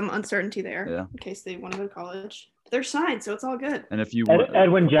always some uncertainty there in case they want to go to college. They're signed, so it's all good. And if you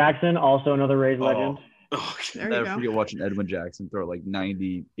Edwin Jackson, also another Rays legend. Oh, there you go. I forget watching Edwin Jackson throw like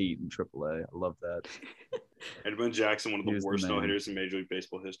 98 in AAA. I love that. Edwin Jackson, one of the worst no-hitters in Major League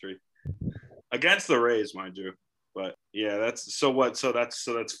Baseball history, against the Rays, mind you. But yeah, that's so. What? So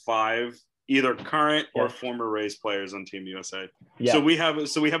that's five either current or former Rays players on Team USA. Yeah. So we have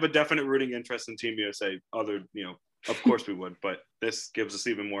a definite rooting interest in Team USA. Of course we would, but this gives us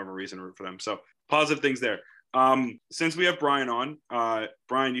even more of a reason to root for them. So positive things there. Since we have Brian on,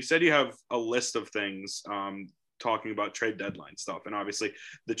 Brian, you said you have a list of things talking about trade deadline stuff, and obviously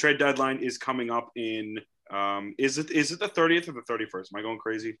the trade deadline is coming up in is it the 30th or the 31st? Am I going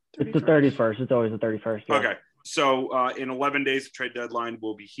crazy? It's the 31st. It's always the 31st. Yeah. Okay, so in 11 days, the trade deadline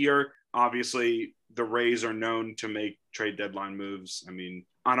will be here. Obviously, the Rays are known to make trade deadline moves. I mean,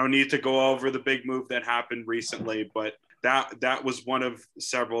 I don't need to go over the big move that happened recently, but that was one of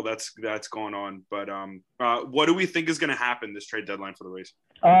several that's going on. But what do we think is going to happen this trade deadline for the Rays?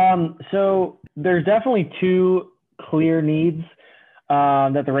 So there's definitely two clear needs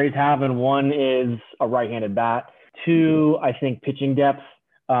that the Rays have, and one is a right-handed bat. Two, I think pitching depth,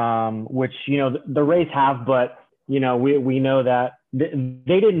 which the Rays have, but we know that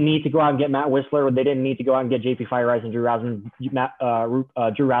they didn't need to go out and get Matt Whistler, or they didn't need to go out and get JP Firerise and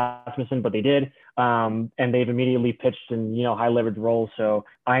Drew Rasmussen, but they did. And they've immediately pitched in, high leverage roles. So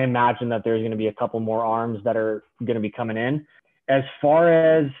I imagine that there's going to be a couple more arms that are going to be coming in. As far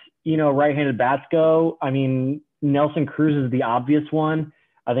as, right-handed bats go, I mean, Nelson Cruz is the obvious one.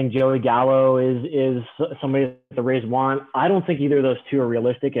 I think Joey Gallo is somebody that the Rays want. I don't think either of those two are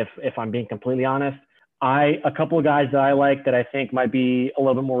realistic, if I'm being completely honest. A couple of guys that I like that I think might be a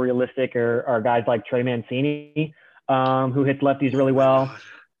little bit more realistic are guys like Trey Mancini, who hits lefties really well.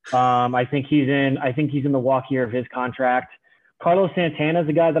 I think he's in the walk year of his contract. Carlos Santana is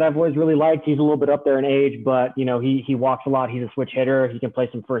a guy that I've always really liked. He's a little bit up there in age, but he walks a lot. He's a switch hitter. He can play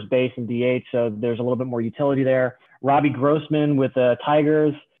some first base and DH, so there's a little bit more utility there. Robbie Grossman with the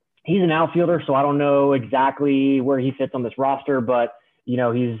Tigers. He's an outfielder, so I don't know exactly where he fits on this roster, but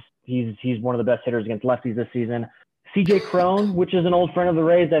he's one of the best hitters against lefties this season. CJ Cron, which is an old friend of the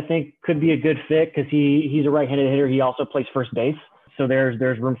Rays, I think could be a good fit because he's a right-handed hitter. He also plays first base, so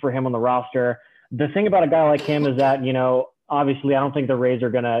there's room for him on the roster. The thing about a guy like him is that obviously I don't think the Rays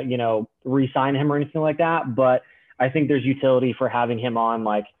are gonna re-sign him or anything like that, but I think there's utility for having him on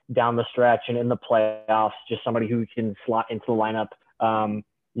like down the stretch and in the playoffs, just somebody who can slot into the lineup.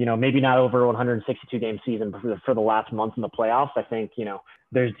 Maybe not over 162 game season, but for the last month in the playoffs, I think,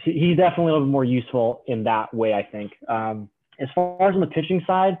 he's definitely a little bit more useful in that way, I think. As far as on the pitching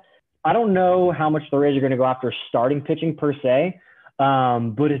side, I don't know how much the Rays are going to go after starting pitching per se.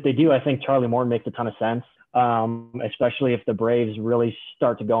 But if they do, I think Charlie Morton makes a ton of sense, especially if the Braves really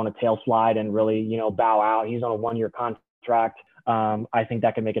start to go on a tail slide and really, bow out. He's on a 1-year contract. I think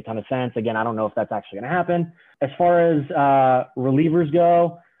that could make a ton of sense. Again, I don't know if that's actually going to happen. As far as relievers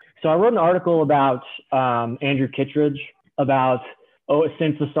go, so I wrote an article about Andrew Kittredge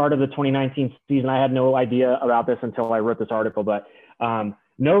since the start of the 2019 season. I had no idea about this until I wrote this article, but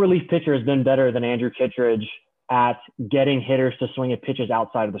no relief pitcher has been better than Andrew Kittredge at getting hitters to swing at pitches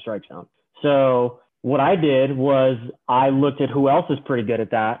outside of the strike zone. So what I did was I looked at who else is pretty good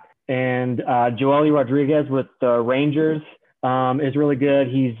at that. And Joely Rodriguez with the Rangers is really good.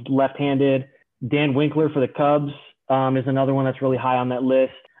 He's left-handed. Dan Winkler for the Cubs is another one that's really high on that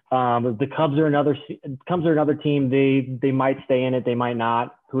list. The Cubs are another team. They might stay in it. They might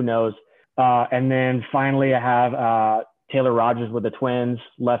not. Who knows? And then finally, I have Taylor Rogers with the Twins,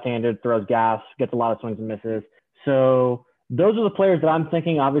 left-handed, throws gas, gets a lot of swings and misses. So those are the players that I'm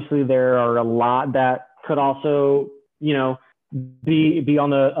thinking. Obviously, there are a lot that could also, be on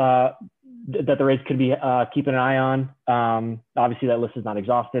the that the Rays could be keeping an eye on. Obviously, that list is not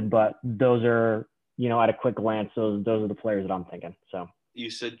exhausted, but those are, at a quick glance, those are the players that I'm thinking. So you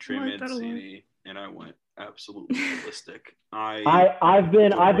said Trey Mancini, and I went absolutely ballistic. I've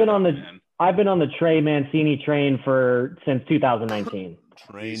been on the Trey Mancini train since 2019.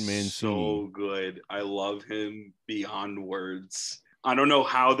 Train Mancini, so good. I love him beyond words. I don't know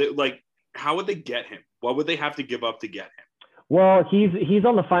how would they get him? What would they have to give up to get him? Well, he's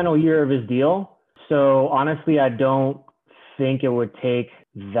on the final year of his deal. So honestly, I don't think it would take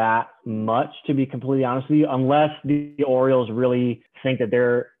that much, to be completely honest with you, unless the Orioles really think that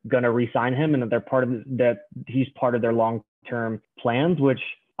they're going to re-sign him and that he's part of their long-term plans, which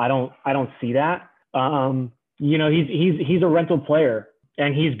I don't see that. He's a rental player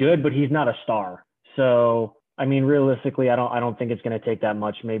and he's good, but he's not a star. So, I mean, realistically, I don't think it's going to take that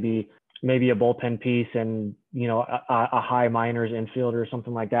much. Maybe a bullpen piece and, a high minors infielder or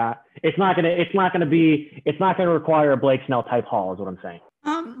something like that. It's not going to require a Blake Snell type haul is what I'm saying.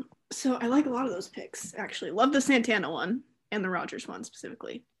 So I like a lot of those picks, actually. Love the Santana one and the Rogers one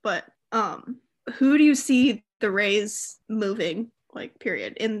specifically. But who do you see the Rays moving,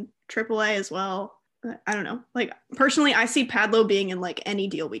 period, in AAA as well? I don't know. Personally, I see Padlo being in any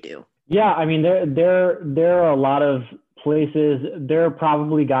deal we do. Yeah, I mean, there are a lot of places. There are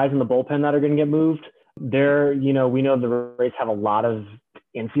probably guys in the bullpen that are going to get moved. We know the Rays have a lot of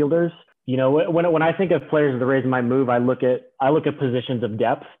infielders. When I think of players the Rays might move, I look at positions of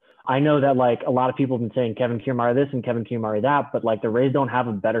depth. I know that a lot of people have been saying Kevin Kiermaier this and Kevin Kiermaier that, but the Rays don't have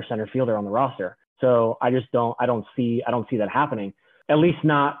a better center fielder on the roster. So I don't see that happening, at least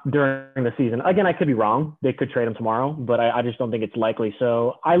not during the season. Again, I could be wrong. They could trade him tomorrow, but I just don't think it's likely.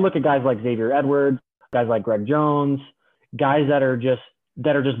 So I look at guys like Xavier Edwards, guys like Greg Jones, guys that are just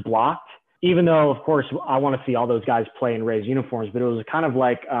that are just blocked. Even though, of course, I want to see all those guys play in Rays uniforms, but it was kind of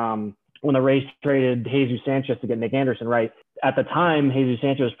like when the Rays traded Jesus Sanchez to get Nick Anderson, right? At the time, Jesus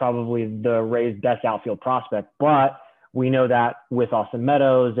Sanchez was probably the Rays' best outfield prospect, but we know that with Austin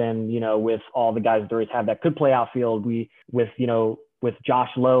Meadows and, with all the guys the Rays have that could play outfield, with Josh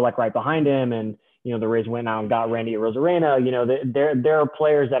Lowe, like right behind him, and, the Rays went out and got Randy Arozarena, there are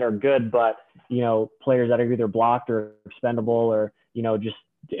players that are good, but, players that are either blocked or expendable or,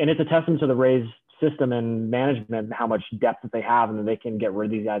 and it's a testament to the Rays system and management, how much depth that they have, and that they can get rid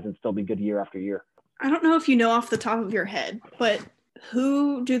of these guys and still be good year after year. I don't know if you know off the top of your head, but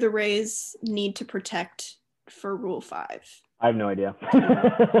who do the Rays need to protect for Rule 5? I have no idea.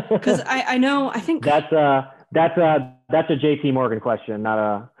 Because I think that's a JT Morgan question, not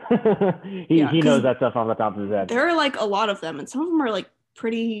a he knows that stuff on the top of his head. There are like a lot of them, and some of them are like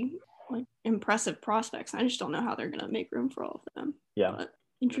pretty like impressive prospects. I just don't know how they're gonna make room for all of them. Yeah. But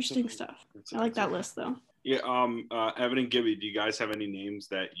interesting stuff. I like that list though. Yeah, Evan and Gibby, do you guys have any names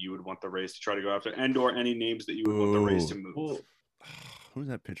that you would want the Rays to try to go after, and/or any names that you would want the Rays to move? Well, who's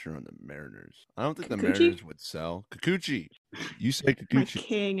that pitcher on the Mariners? I don't think Kikuchi? the Mariners would sell. Kikuchi. You say Kikuchi. My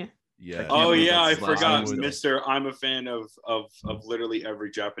king. Yeah. Oh yeah, I that's last forgot, name. Mister. I'm a fan of literally every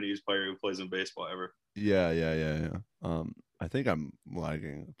Japanese player who plays in baseball ever. Yeah. I think I'm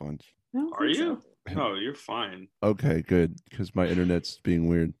lagging a bunch. Are you? No, you're fine. Okay, good, because my internet's being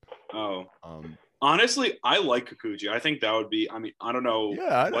weird. Oh. Honestly, I like Kikuchi. I think that would be. I mean, I don't know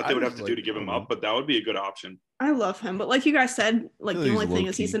what they would have to do to give him up, but that would be a good option. I love him, but like you guys said, like the only thing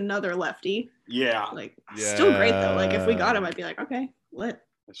is he's another lefty. Yeah. Like still great though. Like if we got him, I'd be like, okay, lit.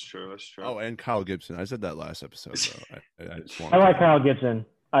 That's true. Oh, and Kyle Gibson. I said that last episode though. I just want. I like Kyle Gibson.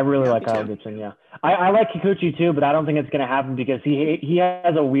 I really like Kyle Gibson. Yeah, I like Kikuchi too, but I don't think it's going to happen because he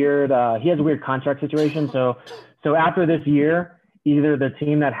has a weird contract situation. So after this year, either the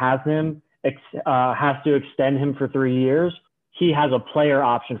team that has him has to extend him for 3 years. He has a player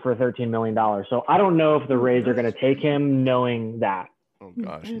option for $13 million. So I don't know if the Rays are going to take him knowing that. Oh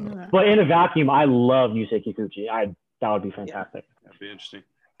gosh, no. But in a vacuum, I love Yusei Kikuchi. That would be fantastic. That'd be interesting.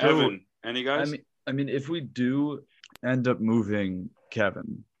 Evan, any guys? I mean, if we do end up moving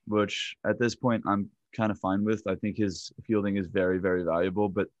Kevin, which at this point I'm kind of fine with, I think his fielding is very, very valuable.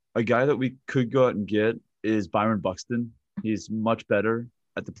 But a guy that we could go out and get is Byron Buxton. He's much better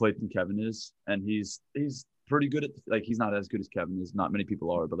at the plate than Kevin is, and he's pretty good at he's not as good as Kevin is. Not many people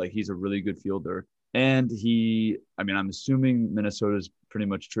are, but like he's a really good fielder. And I'm assuming Minnesota's pretty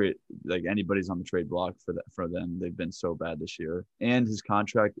much anybody's on the trade block for them. They've been so bad this year. And his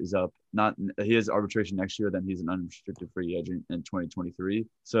contract is up. He has arbitration next year, then he's an unrestricted free agent in 2023.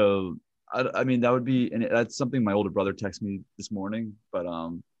 So that would be, and that's something my older brother texted me this morning, but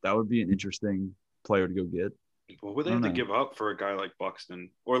that would be an interesting player to go get. What would they have to give up for a guy like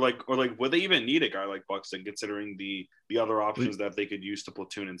Buxton, or would they even need a guy like Buxton, considering the other options that they could use to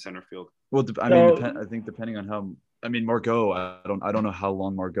platoon in center field? Well, I think depending on how. Margot. I don't know how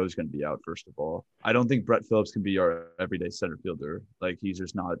long Margot is going to be out. First of all, I don't think Brett Phillips can be our everyday center fielder. Like he's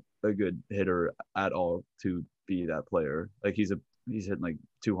just not a good hitter at all to be that player. Like he's hitting like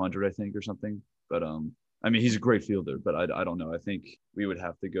 200, I think, or something. But he's a great fielder, but I don't know. I think we would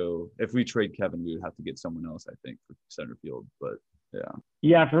have to go, if we trade Kevin, we would have to get someone else, I think, for center field. But yeah.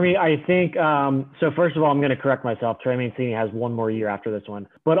 Yeah, for me, I think, so first of all, I'm going to correct myself. Trey Mancini has one more year after this one.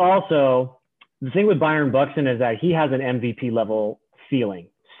 But also, the thing with Byron Buxton is that he has an MVP level ceiling.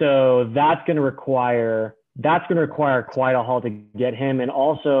 So that's going to require quite a haul to get him. And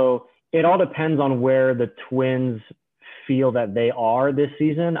also, it all depends on where the Twins feel that they are this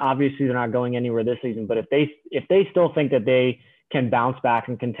season. Obviously, they're not going anywhere this season, but if they still think that they can bounce back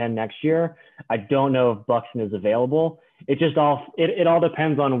and contend next year, I don't know if Buxton is available. It all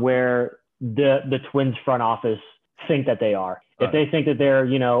depends on where the Twins front office think that they are. If they think that they're,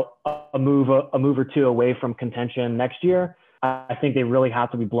 a move or two away from contention next year, I think they really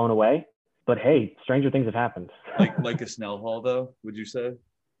have to be blown away. But hey, stranger things have happened. like a Snell Hall, though, would you say?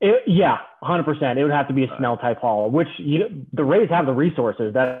 Yeah, 100%. It would have to be a Snell type haul, which the Rays have the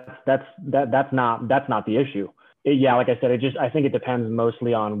resources. That's not the issue. Like I said, I think it depends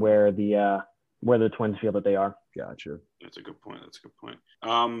mostly on where the Twins feel that they are. Gotcha. That's a good point.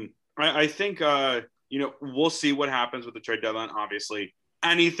 I think we'll see what happens with the trade deadline. Obviously,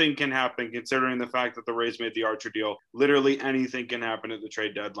 anything can happen considering the fact that the Rays made the Archer deal. Literally anything can happen at the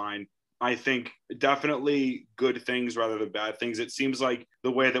trade deadline. I think definitely good things rather than bad things. It seems like the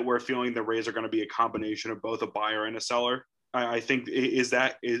way that we're feeling the Rays are going to be a combination of both a buyer and a seller. I think is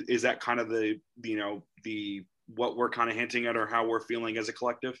that kind of the what we're kind of hinting at or how we're feeling as a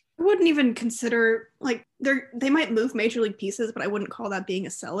collective? I wouldn't even consider like they might move major league pieces, but I wouldn't call that being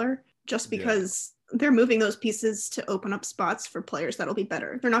a seller just because they're moving those pieces to open up spots for players that'll be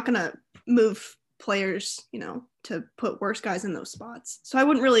better. They're not going to move players, to put worse guys in those spots. So I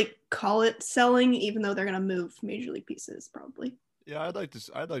wouldn't really call it selling, even though they're going to move major league pieces probably. Yeah, I'd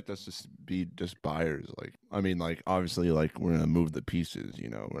like us to be just buyers. Like, I mean, like obviously, like we're gonna move the pieces. We're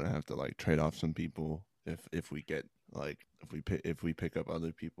gonna have to like trade off some people if we get like if we pick up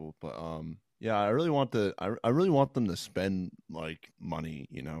other people. But yeah, I really want them to spend like money.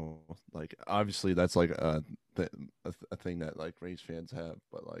 Like obviously that's like a thing that like Rays fans have,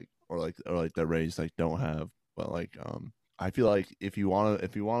 but like or like the Rays like don't have. But like I feel like if you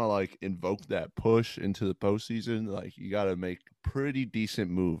wanna like invoke that push into the postseason, like you gotta make pretty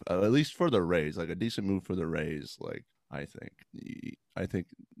decent move, at least for the Rays, like a decent move for the Rays. Like I think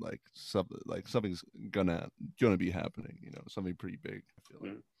like something's gonna be happening. Something pretty big. I feel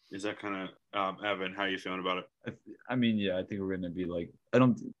like. Is that kind of Evan? How are you feeling about it? I mean, yeah, I think we're gonna be like I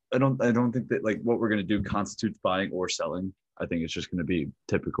don't think that like what we're gonna do constitutes buying or selling. I think it's just gonna be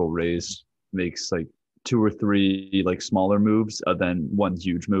typical Rays makes like 2 or 3 like smaller moves, then one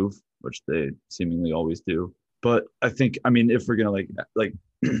huge move, which they seemingly always do. But I think, I mean, if we're gonna like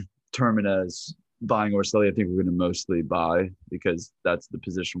term it as buying or selling, I think we're gonna mostly buy because that's the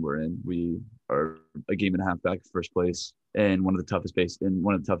position we're in. We are a game and a half back first place in one of the toughest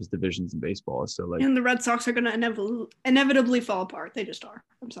divisions in baseball. So like, and the Red Sox are gonna inevitably fall apart. They just are.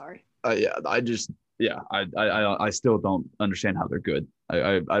 I'm sorry. I still don't understand how they're good.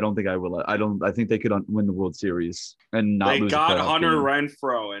 I don't think I will. I think they could win the World Series and not lose. They got Hunter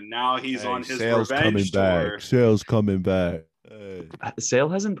Renfroe, and now he's on his revenge tour. Sale's coming back. Hey. Sale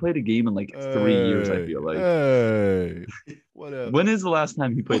hasn't played a game in like 3 years. I feel like. Hey. Whatever. When is the last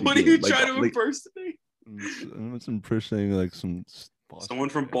time he played? What a are you game? trying to impersonate? It's impersonating like some. Boston. Someone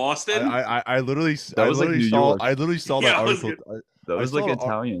from Boston. I literally saw that article. That was like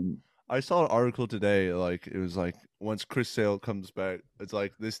Italian. I saw an article today, like it was like once Chris Sale comes back, it's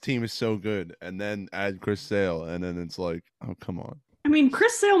like this team is so good, and then add Chris Sale, and then it's like, oh come on. I mean,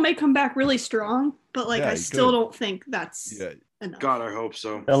 Chris Sale may come back really strong, but like I still don't think that's enough. God, I hope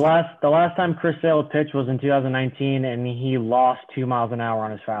so. The last time Chris Sale pitched was in 2019, and he lost 2 miles an hour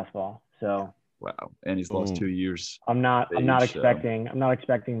on his fastball. So. Wow, and he's lost 2 years. I'm not expecting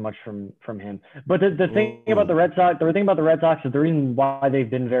much from him. But the thing about the Red Sox, is the reason why they've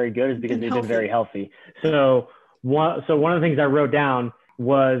been very good is because they've been very healthy. So one of the things I wrote down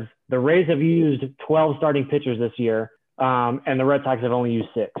was the Rays have used 12 starting pitchers this year, and the Red Sox have only used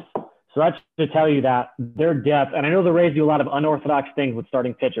 6. So that's to tell you that their depth, and I know the Rays do a lot of unorthodox things with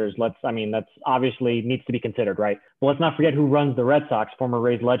starting pitchers. That's obviously needs to be considered, right? But let's not forget who runs the Red Sox, former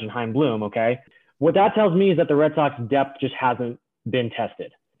Rays legend Chaim Bloom, okay? What that tells me is that the Red Sox depth just hasn't been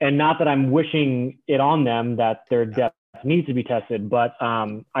tested. And not that I'm wishing it on them that their depth needs to be tested, but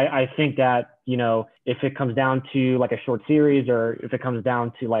I think that, if it comes down to like a short series or if it comes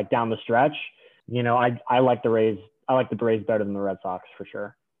down to like down the stretch, I like the Rays. I like the Rays better than the Red Sox for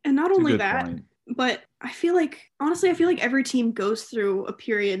sure. And not only that, but I feel like every team goes through a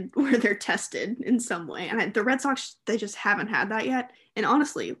period where they're tested in some way. And the Red Sox, they just haven't had that yet. And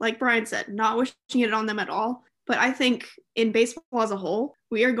honestly, like Brian said, not wishing it on them at all. But I think in baseball as a whole,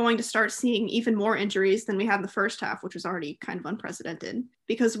 we are going to start seeing even more injuries than we had in the first half, which was already kind of unprecedented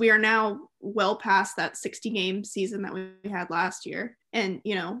because we are now well past that 60-game season that we had last year. And,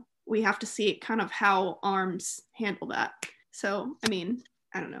 we have to see kind of how arms handle that. So, I mean,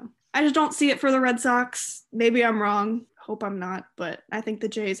 I don't know. I just don't see it for the Red Sox. Maybe I'm wrong. Hope I'm not. But I think the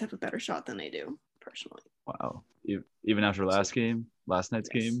Jays have a better shot than they do, personally. Wow. Even after last night's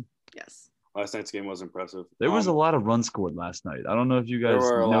game? Yes. Last night's game was impressive. There was a lot of runs scored last night. I don't know if you guys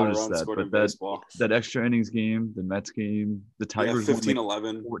noticed that, but that extra innings game, the Mets game, the Tigers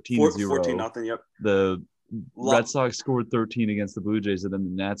 15-11, 14-0. 14-0, yep. The Red Sox scored 13 against the Blue Jays, and then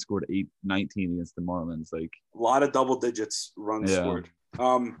the Nats scored 19 against the Marlins. Like a lot of double digits runs scored.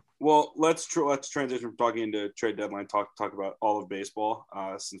 Well, let's transition from talking into trade deadline talk about all of baseball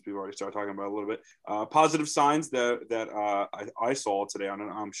since we've already started talking about it a little bit. Positive signs that I saw today, and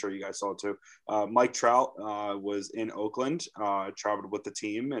I'm sure you guys saw it too. Mike Trout was in Oakland, traveled with the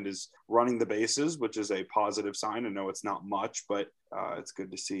team, and is running the bases, which is a positive sign. I know it's not much, but it's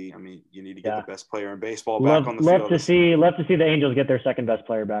good to see. I mean, you need to get the best player in baseball back on the field. Love to see the Angels get their second best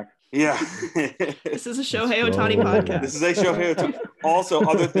player back. Yeah. This is a Shohei Ohtani podcast. This is a Shohei Ohtani. Also,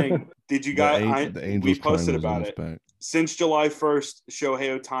 other thing, did you guys? We posted about it. Back. Since July 1st,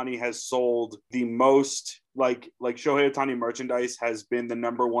 Shohei Ohtani has sold the most, like Shohei Ohtani merchandise has been the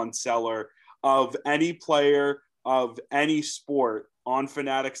number one seller of any player of any sport on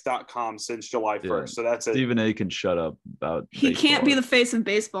fanatics.com since July 1st. Yeah. So that's it. Stephen A can shut up about He baseball. can't be the face of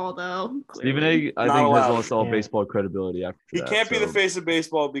baseball, though. Stephen clearly. A, I Not think, has allowed. lost all Yeah. baseball credibility after He that. can't be the so- face of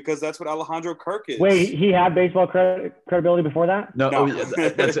baseball because that's what Alejandro Kirk is. Wait, he had baseball credibility before that? No, No. Oh, yeah,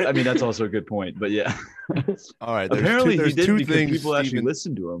 that's also a good point. But yeah, All right. apparently there's he did two because things people actually Stephen,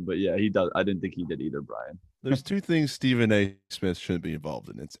 listened to him. But yeah, he does. I didn't think he did either, Brian. There's two things Stephen A. Smith shouldn't be involved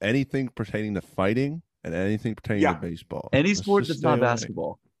in. It's anything pertaining to fighting and anything pertaining Yeah. to baseball. Any Let's sport just that's stay not away.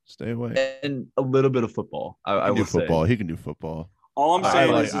 basketball Stay away. and a little bit of football. He I can do will say. football. He can do football. All I'm I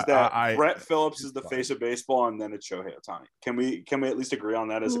saying like- is that I- Brett Phillips is the fine. face of baseball, and then it's Shohei Ohtani. Can we at least agree on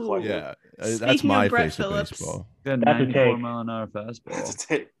that as a Ooh. collective? Yeah, that's Speaking my of Brett face Phillips, of baseball. Got That's a 94 take. mile an hour That's fastball. a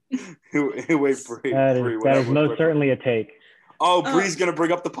take. Wait, Bree. That Bree, is whatever, most Bree. certainly a take. Oh, Bree's gonna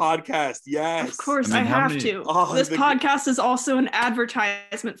bring up the podcast. Yes, Of course, I I, mean, how have many- to. Oh, This the- podcast is also an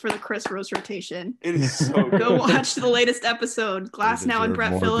advertisement for the Chris Rose rotation. It is so good. Go watch the latest episode. Glass Now and deserve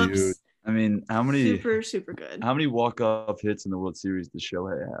Brett more Phillips. views. I mean, how many Super good. how many walk-off hits in the World Series does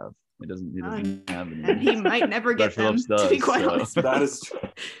Shohei have? He doesn't have any. And he might never Brett get them, Phillips to be does, quite so. honest. That is true.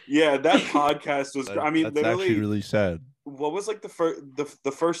 Yeah, that podcast was. I mean, That's literally, actually really sad. what was like the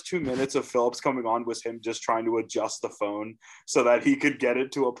first 2 minutes of Phillips coming on was him just trying to adjust the phone so that he could get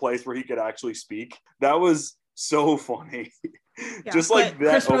it to a place where he could actually speak. That was so funny. Yeah, Just like but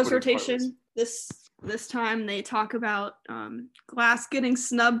that. Chris Rose opening part rotation. This time they talk about Glass getting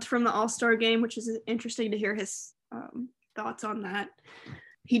snubbed from the All-Star game, which is interesting to hear his thoughts on that.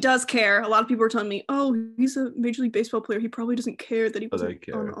 He does care. A lot of people are telling me, "Oh, he's a Major League Baseball player. He probably doesn't care that he Oh, they wasn't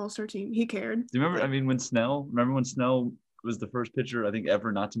care. on the All-Star team." He cared. Do you remember? Like, I mean, when Snell was the first pitcher I think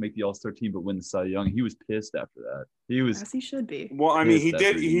ever not to make the All-Star team, but win the Cy Young. He was pissed after that. He was, as he should be. Well, I mean, he pissed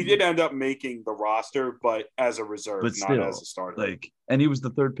after did end up making the roster, but as a reserve, but not still, as a starter. like, and he was the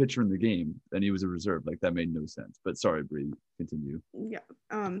third pitcher in the game, and he was a reserve. Like that made no sense. But sorry, Bree, continue. Yeah.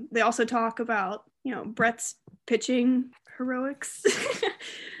 They also talk about Brett's pitching heroics,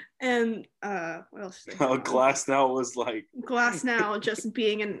 and what else? Did they Oh, have? Glass now was like, Glass Now just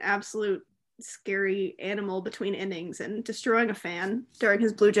being an absolute scary animal between innings and destroying a fan during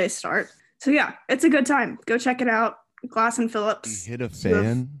his Blue Jays start. So yeah, it's a good time. Go check it out. Glass and He Phillips. hit a Two of-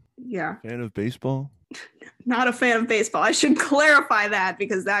 fan. Yeah, Fan of baseball. not a fan of baseball. I should clarify that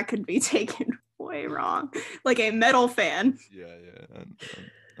because that could be taken way wrong. Like a metal fan. Yeah.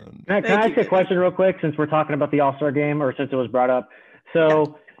 Can I Thank ask you. a question real quick since we're talking about the All-Star game or since it was brought up?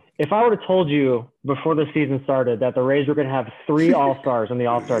 So if I would have told you before the season started that the Rays were going to have 3 All-Stars in the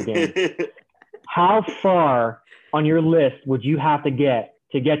All-Star game, how far on your list would you have to get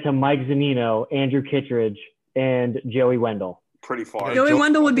to Mike Zunino, Andrew Kittredge, and Joey Wendell? pretty far. Joey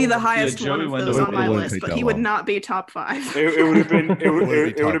Wendell would be the Yeah, highest Joey one of Wendell those on would- my it wouldn't list, take but that he would long. not be top 5. It would have been Wouldn't be it would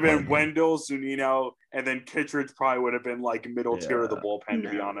have top been five. Wendell, Zunino, and then Kittredge probably would have been like middle tier of the Yeah. bullpen, to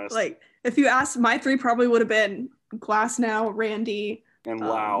be honest. Like if you asked, my 3 probably would have been Glass Now, Randy, and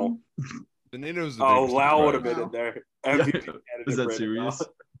Lau. The Nato's the Oh, biggest Lau would have surprise. been in there. MVP candidate Is that Brandon serious?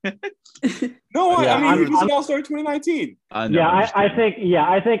 Lau. No, Yeah, I mean I'm- he was an I'm- All-Star 2019. I know. Yeah, I'm just kidding.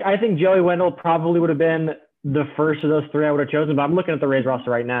 I think Joey Wendell probably would have been the first of those 3 I would have chosen. But I'm looking at the Rays roster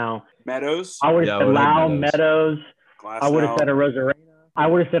right now. Meadows, I would Yeah, have I said would've Lau, Meadows. Meadows. Glass I would have now. said a Rosarena. I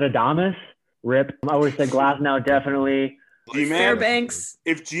would have said Adames. Rip. I would have said Glass now definitely. G-Man. Fairbanks.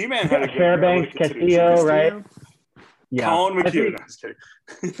 If G-Man had a good Fairbanks, year, I would've considered Castillo, G-Man. right? Yeah. Colin I McHugh. think No, I'm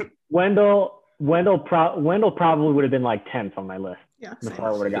just kidding. Wendell probably would have been like 10th on my list Yeah. before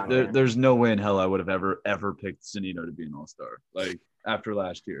I would have gotten there. There's no way in hell I would have ever picked Zunino to be an All-Star. Like after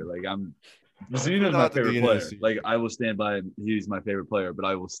last year, like Zunino's my Not the favorite beginning of the player. season. Like I will stand by him. He's my favorite player, but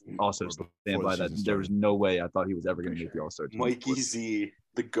I will also Or stand before by the that. season There was started. no way I thought he was ever going to make the All-Star team. Mikey Z,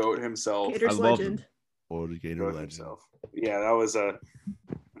 the GOAT himself. Gators I love legend. Or the Gator GOAT legend. himself. Yeah, that was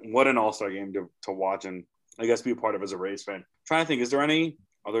what an All-Star game to watch and I guess be a part of as a Rays fan. Trying to think, is there any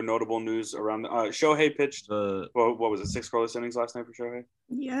other notable news around? Shohei pitched. What was it? 6 scoreless innings last night for Shohei.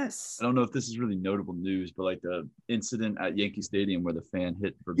 Yes. I don't know if this is really notable news, but like the incident at Yankee Stadium where the fan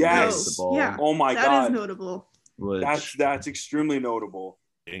hit for Yes. the ball. Yeah. Oh my That god, is notable. Which that's extremely notable.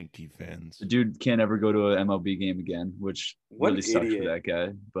 Yankee fans. the dude can't ever go to an MLB game again, which What really an sucks idiot. for that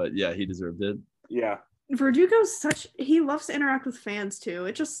guy. But yeah, he deserved it. Yeah, Verdugo's he loves to interact with fans too.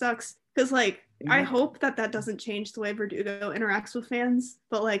 It just sucks because like I Mhm. hope that doesn't change the way Verdugo interacts with fans.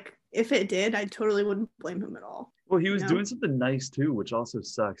 But like if it did, I totally wouldn't blame him at all. Well, he was No. doing something nice too, which also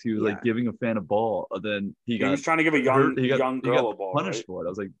sucks. He was like Yeah. giving a fan a ball, and then he he was got trying to give a hurt. He got girl a ball, punished right? for it. I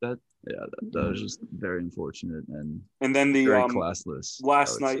was like, that was just very unfortunate and And then the very classless. I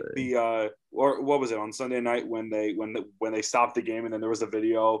last would night say. or what was it on Sunday night when they stopped the game and then there was a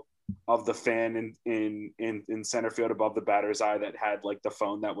video of the fan in center field above the batter's eye that had like the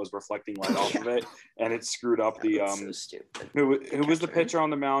phone that was reflecting light off of it, and it screwed up the so stupid. Who was the pitcher on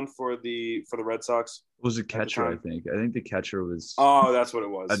the mound for the Red Sox? It was a catcher, I think. I think the catcher was. Oh, that's what it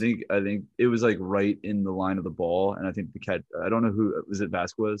was. I think it was like right in the line of the ball, and I think the catch. I don't know who was it.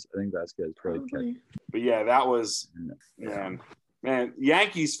 Vasquez. I think Vasquez played catch. But yeah, that was man.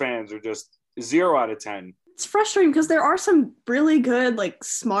 Yankees fans are just 0 out of 10. It's frustrating because there are some really good, like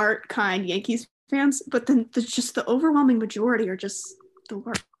smart, kind Yankees fans, but then just the overwhelming majority are just the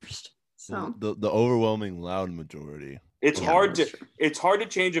worst. So the overwhelming loud majority. It's hard to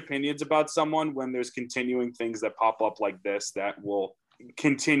change opinions about someone when there's continuing things that pop up like this that will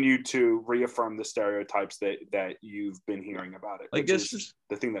continue to reaffirm the stereotypes that you've been hearing about it. I guess is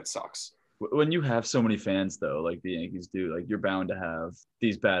the thing that sucks. When you have so many fans, though, like the Yankees do, like you're bound to have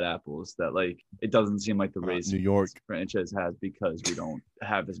these bad apples that, like, it doesn't seem like the Rays New York franchise has because we don't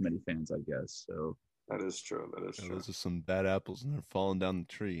have as many fans, I guess. So that is true. Those are some bad apples, and they're falling down the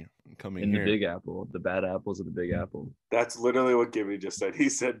tree and coming in here. The Big Apple, the bad apples of the Big Apple. That's literally what Gibby just said. He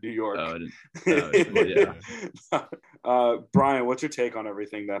said New York. Yeah. Brian, what's your take on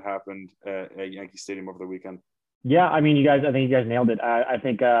everything that happened at Yankee Stadium over the weekend? Yeah, I mean, I think you guys nailed it. I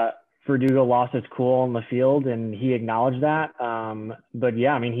think Verdugo lost his cool on the field, and he acknowledged that. But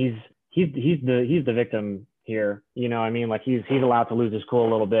yeah, I mean, he's the victim here. You know, I mean, like he's allowed to lose his cool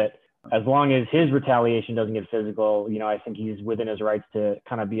a little bit as long as his retaliation doesn't get physical. You know, I think he's within his rights to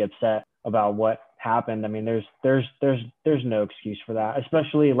kind of be upset about what happened. I mean, there's no excuse for that,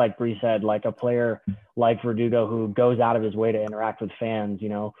 especially like Bree said, like a player like Verdugo who goes out of his way to interact with fans. You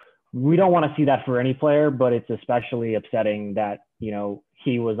know, we don't want to see that for any player, but it's especially upsetting that, you know,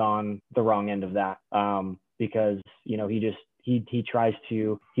 he was on the wrong end of that, because, you know, he tries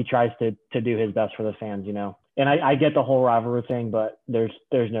to do his best for the fans, you know. And I get the whole rivalry thing, but there's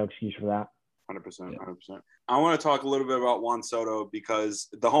no excuse for that. 100%. I want to talk a little bit about Juan Soto because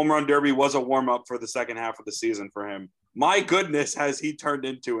the home run derby was a warm up for the second half of the season for him. My goodness, has he turned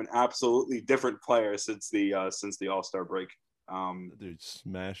into an absolutely different player since the All-Star break. Dude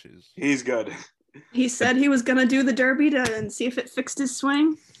smashes. He's good. He said he was gonna do the derby and see if it fixed his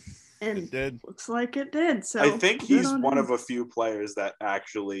swing, and it did. Looks like it did. So I think he's one of a few players that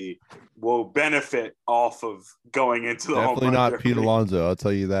actually will benefit off of going into the definitely home run not derby. Pete Alonso. I'll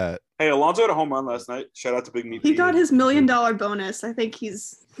tell you that. Hey, Alonso had a home run last night. Shout out to Big Meat. He got his $1 million bonus. I think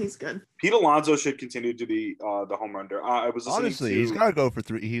he's good. Pete Alonso should continue to be the home run derby. I was honestly, he's got to go for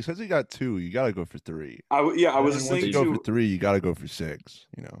 3. He says he got 2. You got to go for 3. I was listening to go for 3. You got to go for 6.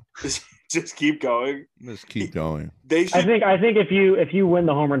 You know, just keep going. Just keep going. They should. I think if you win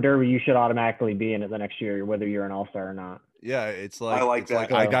the home run derby, you should automatically be in it the next year, whether you're an all-star or not. Yeah, it's like I like that.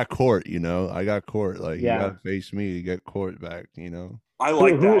 Like I got court. You know, I got court. Like yeah. You got to face me to get court back. You know. I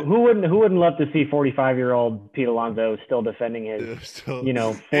like that. Who wouldn't love to see 45-year-old Pete Alonso still defending his,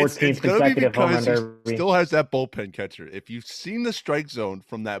 14th consecutive home run derby? Still has that bullpen catcher. If you've seen the strike zone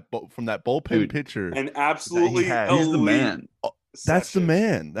from that bullpen pitcher, and absolutely, he's the man. That's the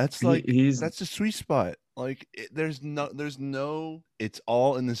man. That's like that's the sweet spot. Like there's no. It's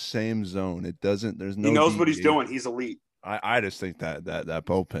all in the same zone. It doesn't. There's no. He knows what he's doing. He's elite. I just think that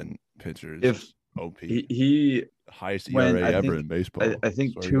bullpen pitcher is OP. He highest ERA ever in baseball. I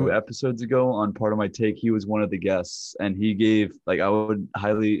think 2 episodes ago on Part of My Take, he was one of the guests, and he gave I would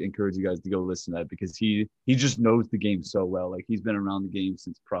highly encourage you guys to go listen to that because he just knows the game so well. Like he's been around the game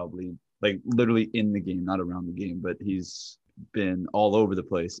since probably literally in the game, not around the game, but he's been all over the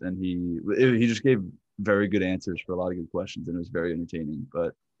place, and he just gave very good answers for a lot of good questions, and it was very entertaining.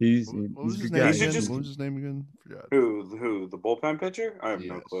 But he's what was a his good guy. name? What was his name again? Forgot. Who the bullpen pitcher? I have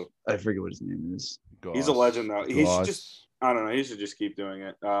no clue. I forget what his name is. He's a legend though. He should just I don't know. He should just keep doing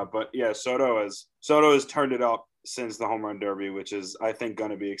it. But yeah, Soto has turned it up since the home run derby, which is I think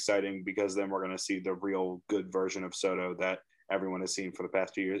going to be exciting because then we're going to see the real good version of Soto that everyone has seen for the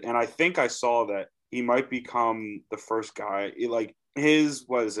past 2 years. And I think I saw that he might become the first guy his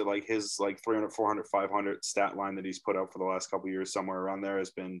 300, 400, 500 stat line that he's put up for the last couple of years, somewhere around there,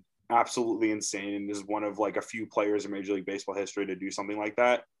 has been absolutely insane and is one of a few players in Major League Baseball history to do something like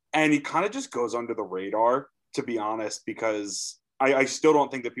that. And he kind of just goes under the radar, to be honest, because I still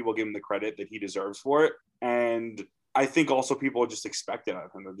don't think that people give him the credit that he deserves for it. And I think also people just expect it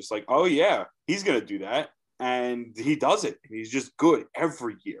of him. They're just like, oh yeah, he's going to do that. And he does it. And he's just good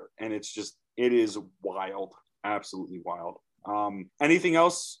every year. And it is wild. Absolutely wild. Anything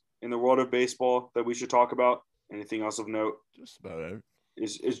else in the world of baseball that we should talk about? Anything else of note? Just about it.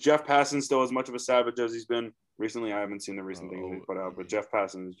 Is Jeff Passan still as much of a savage as he's been recently? I haven't seen the recent things he put out, but Jeff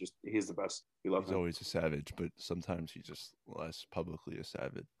Passan is he's the best. He's always a savage, but sometimes he's just less publicly a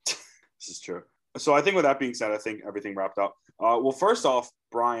savage. This is true. So I think with that being said, I think everything wrapped up. Well, first off,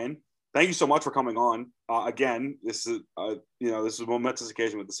 Brian, thank you so much for coming on. Again, this is this is a momentous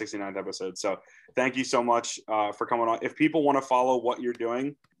occasion with the 69th episode. So thank you so much for coming on. If people want to follow what you're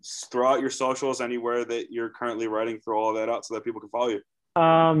doing, throw out your socials anywhere that you're currently writing, throw all that out so that people can follow you.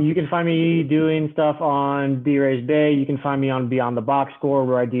 You can find me doing stuff on B-Rays Bay. You can find me on Beyond the Box Score,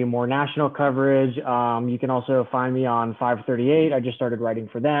 where I do more national coverage. You can also find me on FiveThirtyEight. I just started writing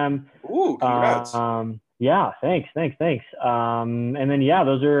for them. Ooh, congrats. Yeah, thanks. And then, yeah,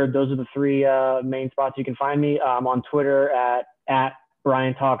 those are the three main spots you can find me. I'm on Twitter at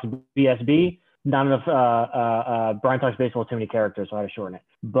Brian Talks BSB. Not enough Brian Talks Baseball, too many characters, so I had to shorten it.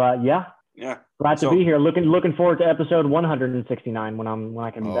 But yeah. Yeah. Glad to be here. Looking forward to episode 169 when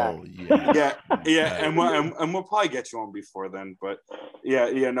I can be back. Yeah, and we'll probably get you on before then. But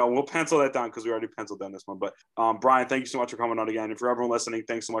no, we'll pencil that down because we already penciled down this one. But Brian, thank you so much for coming on again. And for everyone listening,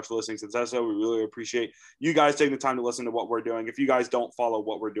 thanks so much for listening to this episode. We really appreciate you guys taking the time to listen to what we're doing. If you guys don't follow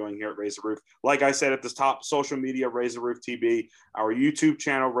what we're doing here at Raise the Roof, like I said at the top, social media, Raise the Roof TV, our YouTube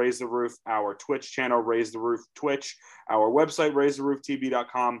channel, Raise the Roof, our Twitch channel, Raise the Roof Twitch, our website,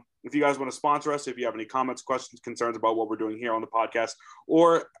 raisetherooftv.com. If you guys want to sponsor us, if you have any comments, questions, concerns about what we're doing here on the podcast,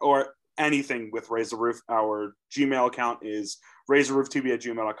 or anything with Raise the Roof, our Gmail account is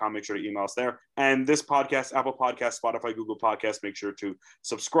raisetherooftv@gmail.com. Make sure to email us there. And this podcast, Apple Podcast, Spotify, Google Podcast, make sure to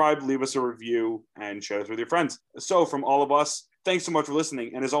subscribe, leave us a review, and share this with your friends. So from all of us, thanks so much for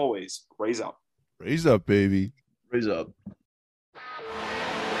listening. And as always, raise up. Raise up, baby. Raise up.